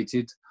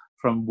isolated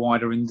from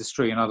wider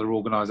industry and other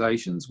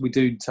organisations. We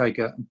do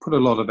put a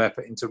lot of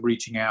effort into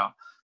reaching out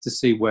to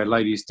see where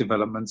latest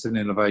developments and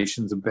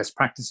innovations and best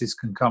practices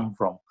can come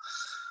from.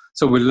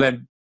 So we're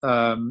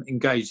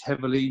engaged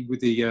heavily with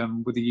the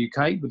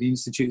UK, with the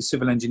Institute of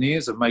Civil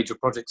Engineers, a major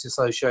projects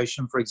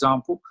association, for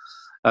example,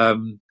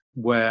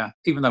 where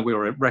even though we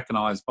were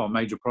recognised by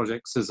major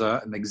projects as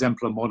an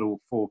exemplar model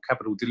for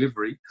capital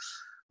delivery,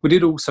 we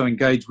did also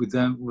engage with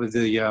them with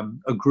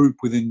a group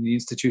within the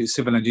Institute of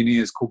Civil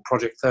Engineers called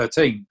Project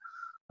 13.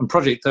 And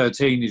Project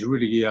 13 is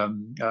really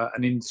an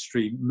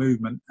industry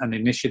movement and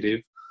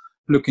initiative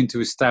looking to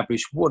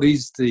establish what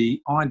is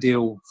the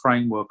ideal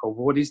framework or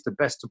what is the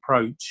best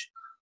approach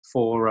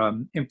for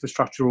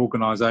infrastructure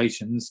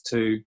organisations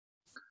to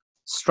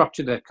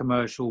structure their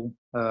commercial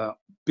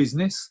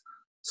business,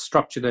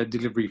 structure their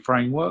delivery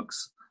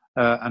frameworks,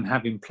 and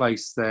have in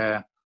place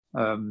their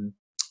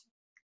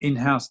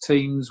in-house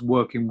teams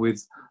working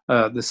with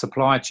the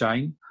supply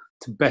chain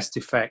to best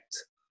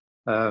effect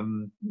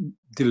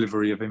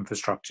delivery of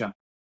infrastructure.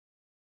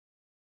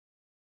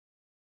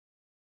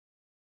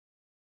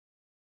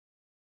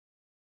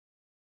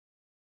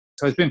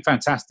 So it's been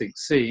fantastic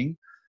seeing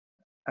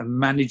and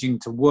managing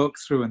to work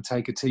through and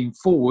take a team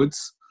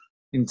forwards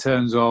in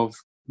terms of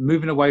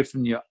moving away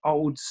from your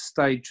old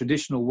state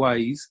traditional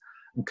ways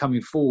and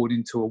coming forward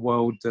into a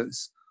world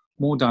that's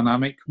more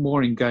dynamic,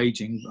 more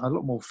engaging, a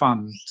lot more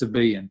fun to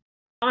be in.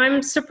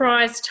 I'm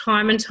surprised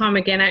time and time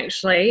again,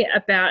 actually,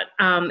 about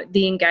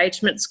the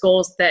engagement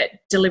scores that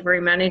delivery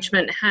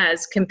management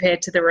has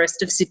compared to the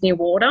rest of Sydney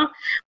Water.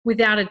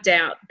 Without a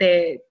doubt,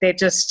 they're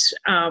just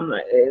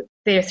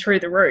they're through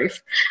the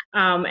roof.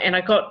 And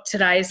I got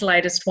today's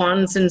latest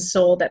ones and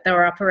saw that they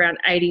were up around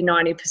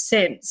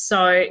 80-90%.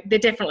 So they're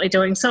definitely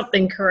doing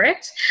something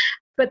correct.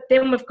 But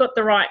then we've got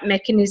the right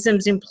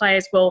mechanisms in play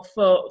as well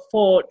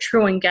for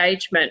true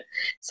engagement.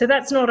 So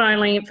that's not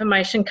only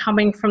information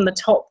coming from the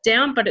top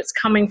down, but it's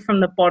coming from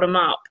the bottom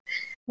up.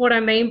 What I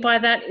mean by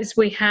that is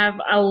we have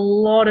a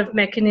lot of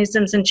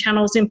mechanisms and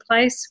channels in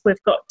place.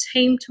 We've got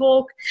Team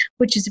Talk,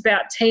 which is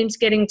about teams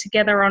getting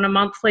together on a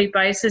monthly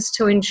basis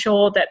to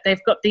ensure that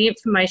they've got the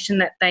information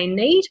that they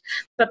need,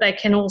 but they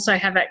can also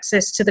have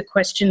access to the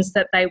questions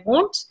that they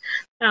want.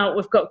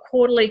 We've got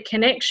Quarterly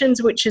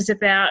Connections, which is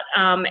about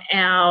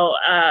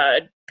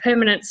our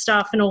permanent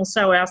staff and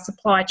also our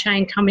supply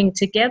chain coming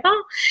together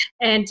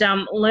and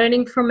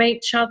learning from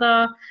each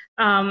other,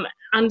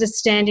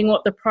 understanding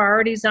what the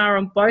priorities are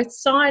on both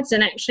sides,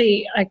 and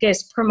actually, I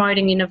guess,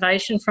 promoting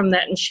innovation from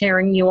that and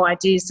sharing new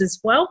ideas as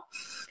well.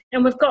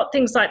 And we've got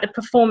things like the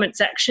performance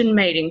action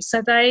meetings.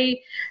 So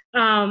they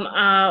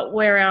are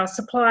where our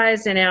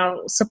suppliers and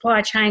our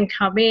supply chain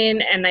come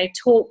in and they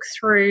talk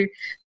through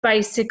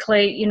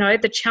basically, you know,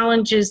 the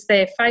challenges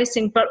they're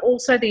facing, but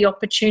also the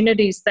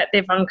opportunities that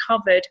they've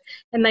uncovered,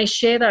 and they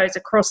share those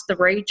across the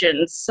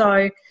regions.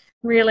 So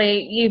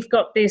really, you've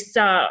got this,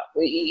 I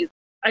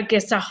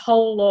guess, a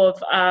whole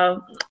of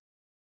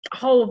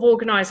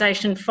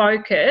organisation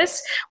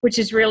focus, which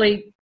is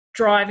really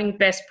driving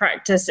best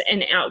practice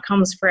and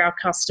outcomes for our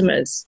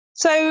customers.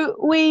 So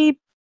we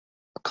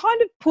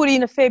kind of put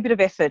in a fair bit of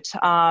effort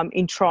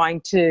in trying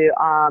to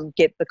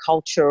get the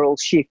cultural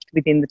shift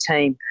within the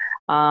team.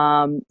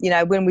 You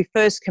know, when we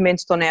first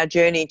commenced on our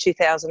journey in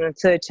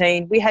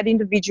 2013, we had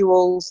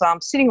individuals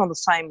sitting on the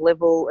same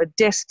level at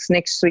desks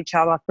next to each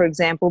other, for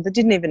example, that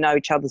didn't even know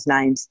each other's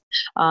names.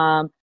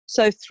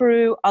 So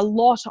through a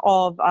lot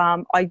of,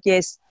 I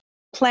guess,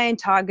 planned,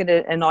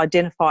 targeted and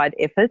identified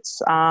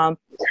efforts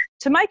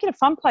to make it a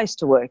fun place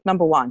to work,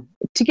 number one,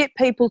 to get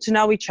people to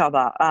know each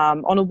other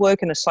on a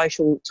work and a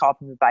social type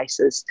of a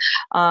basis,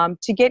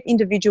 to get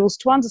individuals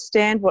to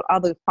understand what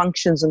other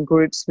functions and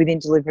groups within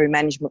delivery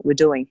management were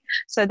doing.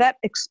 So that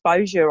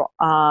exposure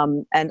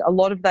and a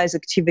lot of those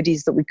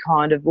activities that we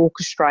kind of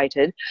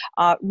orchestrated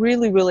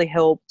really, really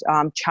helped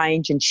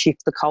change and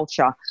shift the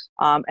culture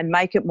and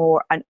make it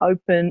more an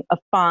open, a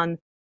fun,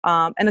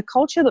 and a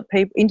culture that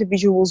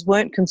individuals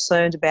weren't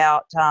concerned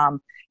about,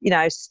 you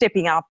know,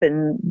 stepping up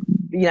and,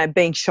 you know,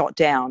 being shot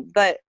down.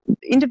 But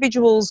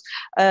individuals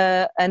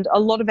and a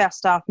lot of our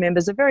staff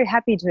members are very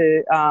happy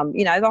to,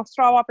 you know, they'll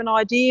throw up an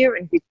idea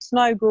and if it's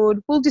no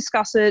good, we'll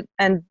discuss it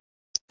and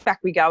back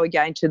we go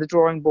again to the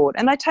drawing board.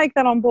 And they take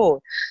that on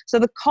board. So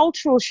the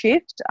cultural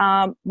shift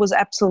was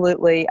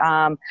absolutely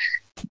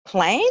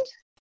planned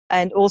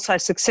and also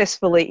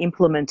successfully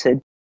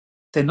implemented.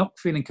 They're not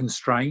feeling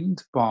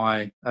constrained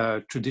by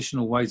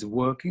traditional ways of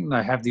working.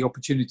 They have the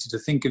opportunity to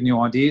think of new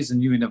ideas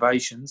and new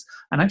innovations,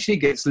 and actually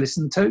it gets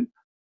listened to.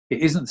 It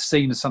isn't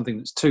seen as something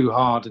that's too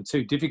hard and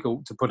too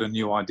difficult to put a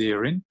new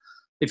idea in.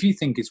 If you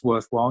think it's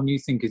worthwhile and you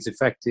think it's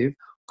effective,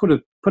 put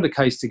a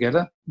case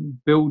together,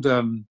 build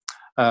the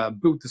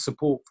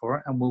support for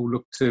it, and we'll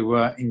look to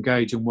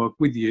engage and work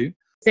with you.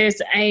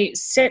 There's a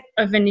set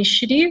of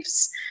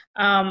initiatives,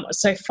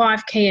 so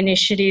 5 key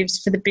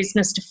initiatives for the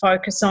business to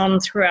focus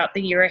on throughout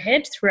the year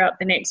ahead, throughout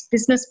the next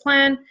business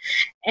plan,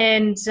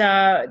 and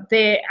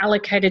they're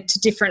allocated to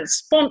different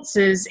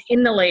sponsors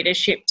in the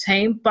leadership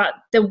team, but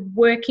the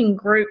working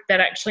group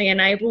that actually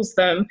enables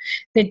them,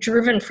 they're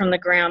driven from the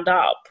ground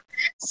up.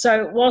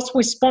 So whilst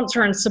we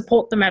sponsor and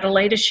support them at a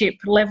leadership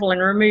level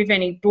and remove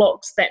any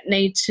blocks that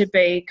need to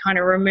be kind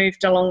of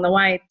removed along the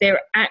way,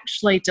 they're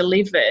actually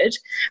delivered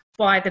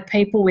by the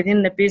people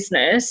within the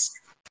business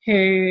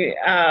who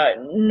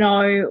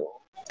know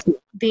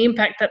the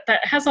impact that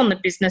that has on the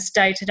business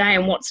day to day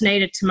and what's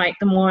needed to make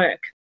them work.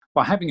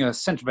 By having a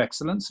centre of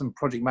excellence and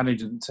project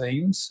management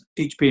teams,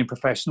 each being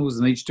professionals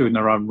and each doing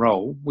their own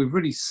role, we've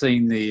really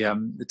seen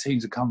the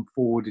teams have come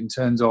forward in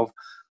terms of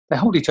they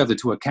hold each other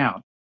to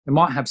account. They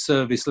might have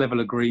service level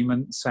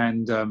agreements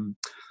and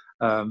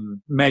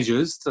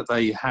measures that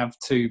they have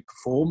to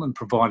perform and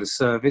provide a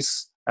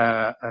service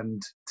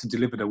and to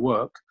deliver their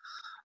work.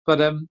 But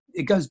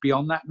it goes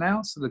beyond that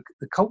now. So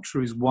the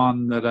culture is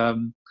one that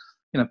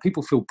you know,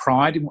 people feel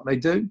pride in what they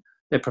do.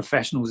 They're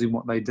professionals in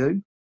what they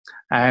do,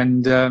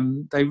 and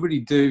they really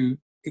do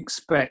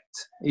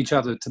expect each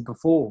other to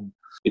perform.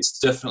 It's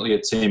definitely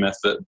a team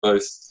effort,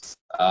 both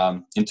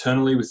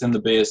internally within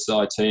the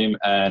BSI team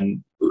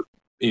and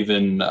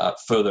even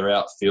further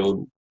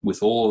outfield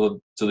with all of the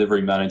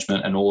delivery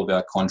management and all of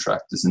our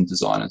contractors and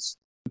designers.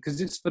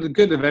 Because it's for the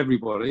good of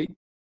everybody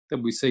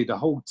that we see the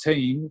whole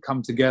team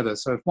come together.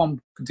 So if one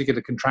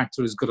particular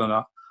contractor has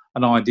got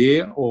an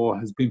idea or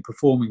has been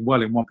performing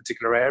well in one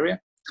particular area,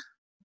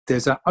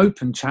 there's an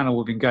open channel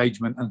of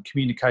engagement and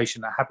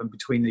communication that happen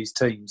between these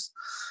teams.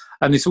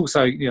 And this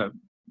also, you know,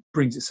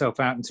 brings itself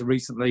out into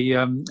recently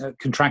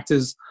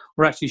contractors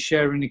were actually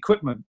sharing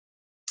equipment.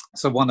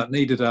 So one that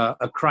needed a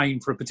crane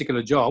for a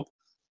particular job,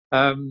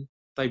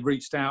 they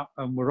reached out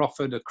and were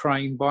offered a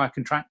crane by a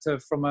contractor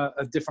from a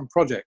different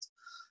project.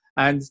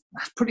 And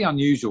that's pretty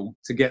unusual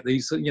to get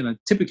these, you know,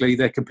 typically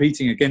they're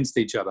competing against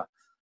each other.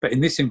 But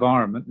in this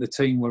environment, the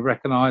team were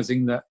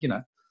recognising that, you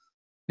know,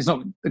 it's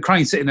not the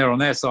crane sitting there on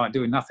their site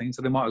doing nothing,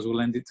 so they might as well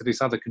lend it to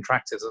this other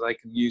contractor so they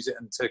can use it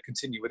and to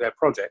continue with their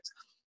project.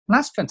 And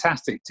that's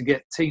fantastic to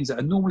get teams that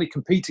are normally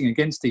competing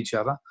against each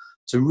other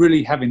to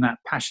really having that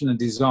passion and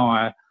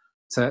desire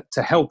to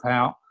help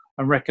out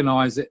and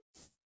recognise that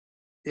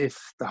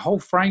if the whole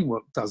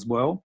framework does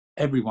well,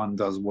 everyone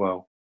does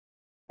well.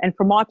 And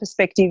from my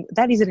perspective,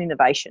 that is an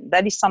innovation.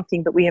 That is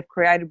something that we have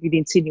created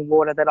within Sydney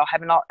Water that I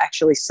have not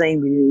actually seen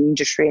within the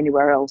industry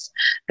anywhere else,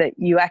 that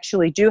you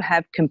actually do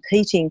have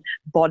competing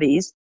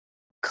bodies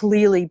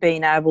clearly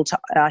being able to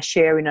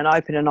share in an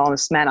open and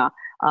honest manner,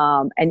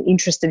 and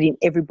interested in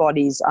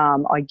everybody's,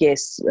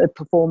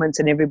 performance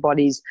and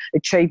everybody's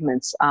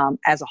achievements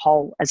as a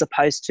whole, as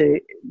opposed to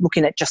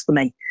looking at just the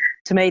me.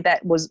 To me,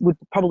 that would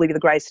probably be the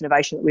greatest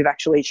innovation that we've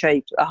actually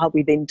achieved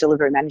within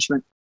delivery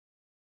management.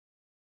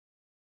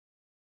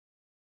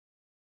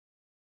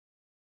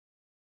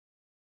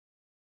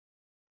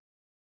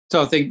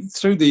 So I think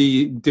through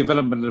the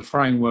development of the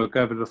framework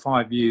over the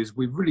 5 years,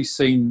 we've really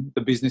seen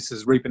the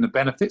businesses reaping the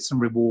benefits and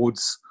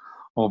rewards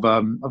of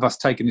us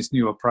taking this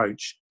new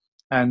approach.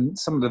 And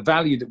some of the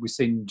value that we've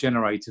seen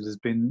generated has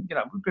been,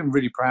 we've been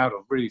really proud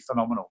of, really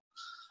phenomenal.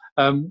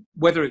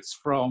 Whether it's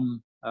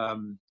from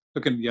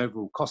looking at the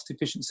overall cost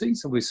efficiency,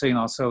 so we've seen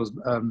ourselves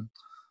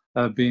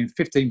being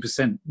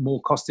 15% more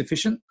cost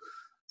efficient.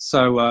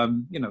 So,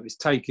 it's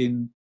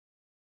taking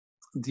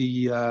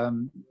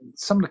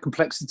some of the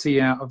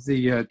complexity out of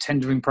the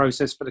tendering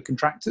process for the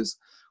contractors,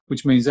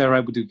 which means they're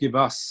able to give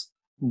us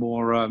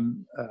more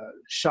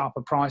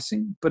sharper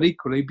pricing, but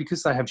equally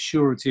because they have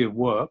surety of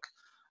work,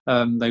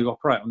 they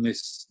operate on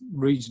this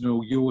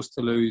regional yours to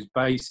lose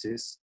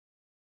basis.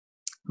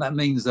 That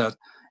means that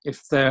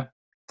if they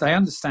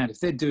understand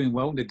if they're doing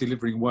well, they're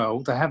delivering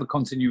well, they have a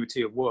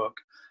continuity of work,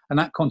 and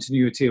that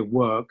continuity of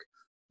work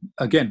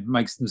again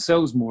makes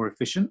themselves more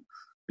efficient.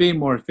 Being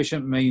more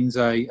efficient means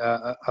a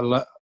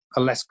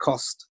less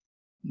cost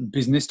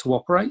business to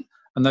operate,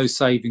 and those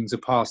savings are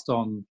passed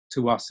on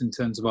to us in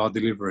terms of our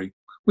delivery,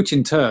 which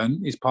in turn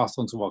is passed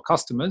on to our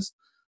customers.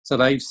 So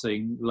they've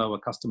seen lower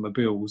customer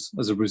bills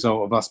as a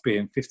result of us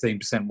being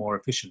 15% more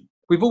efficient.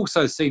 We've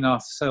also seen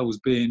ourselves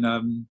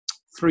being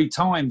 3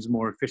 times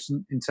more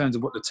efficient in terms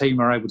of what the team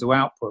are able to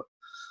output.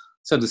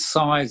 So the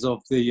size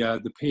of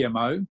the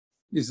PMO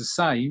is the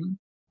same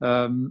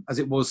as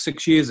it was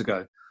 6 years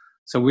ago.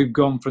 So we've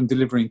gone from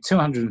delivering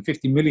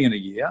 250 million a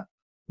year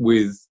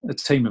with a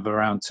team of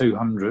around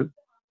 200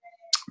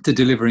 to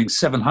delivering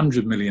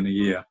 700 million a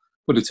year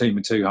with a team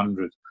of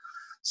 200.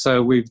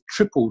 So we've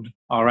tripled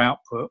our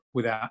output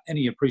without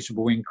any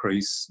appreciable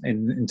increase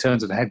in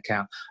terms of the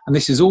headcount. And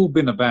this has all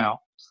been about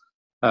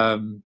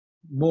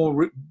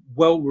more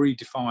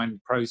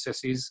well-redefined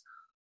processes,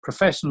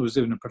 professionals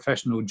doing a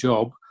professional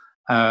job,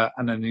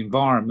 and an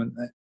environment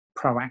that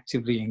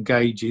proactively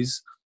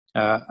engages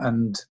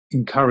and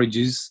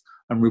encourages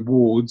and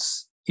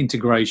rewards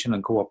integration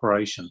and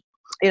cooperation.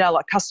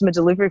 Like customer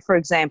delivery, for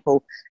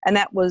example, and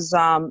that was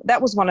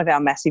one of our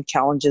massive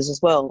challenges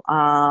as well.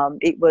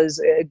 It was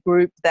a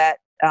group that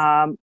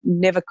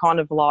never kind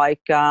of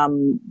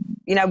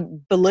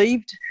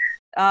believed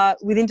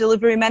within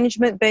delivery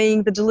management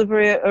being the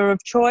deliverer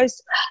of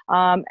choice,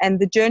 and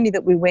the journey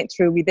that we went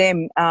through with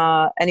them,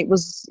 and it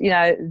was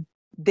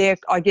their,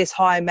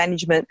 higher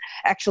management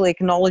actually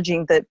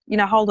acknowledging that,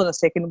 hold on a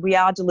second, we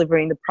are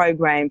delivering the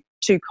program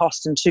to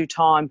cost and to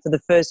time for the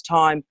first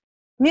time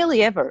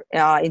nearly ever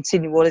in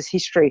Sydney Water's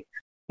history.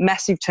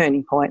 Massive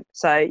turning point.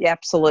 So, yeah,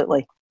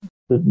 absolutely.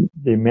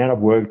 The amount of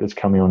work that's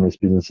coming on this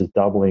business is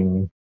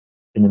doubling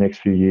in the next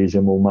few years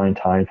and will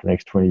maintain for the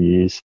next 20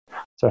 years.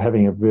 So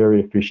having a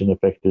very efficient,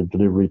 effective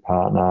delivery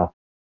partner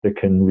that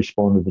can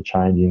respond to the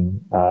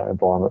changing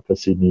environment for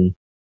Sydney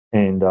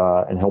and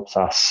helps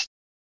us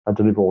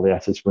deliver all the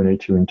assets we need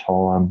to in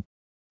time,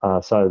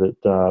 so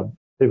that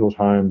people's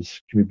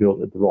homes can be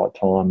built at the right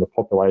time, the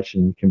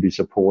population can be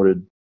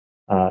supported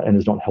and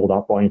is not held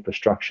up by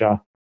infrastructure.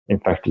 In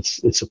fact,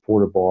 it's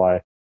supported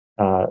by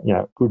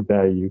good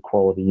value,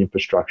 quality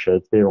infrastructure.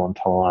 It's there on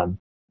time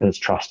and it's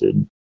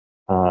trusted.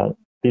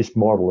 This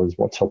model is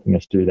what's helping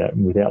us do that.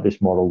 And without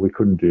this model, we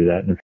couldn't do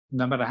that.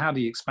 No matter how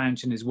the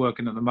expansion is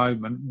working at the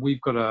moment,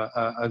 we've got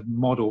a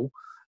model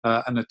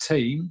and a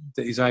team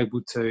that is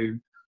able to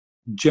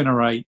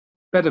generate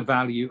better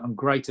value and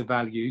greater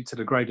value to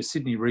the Greater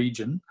Sydney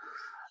region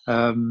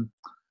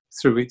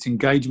through its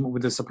engagement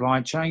with the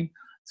supply chain,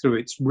 through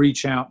its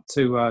reach out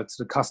to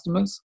the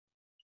customers,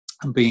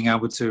 and being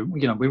able to,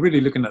 we're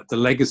really looking at the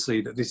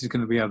legacy that this is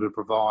going to be able to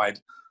provide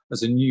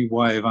as a new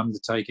way of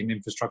undertaking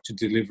infrastructure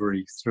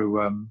delivery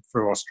through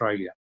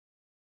Australia.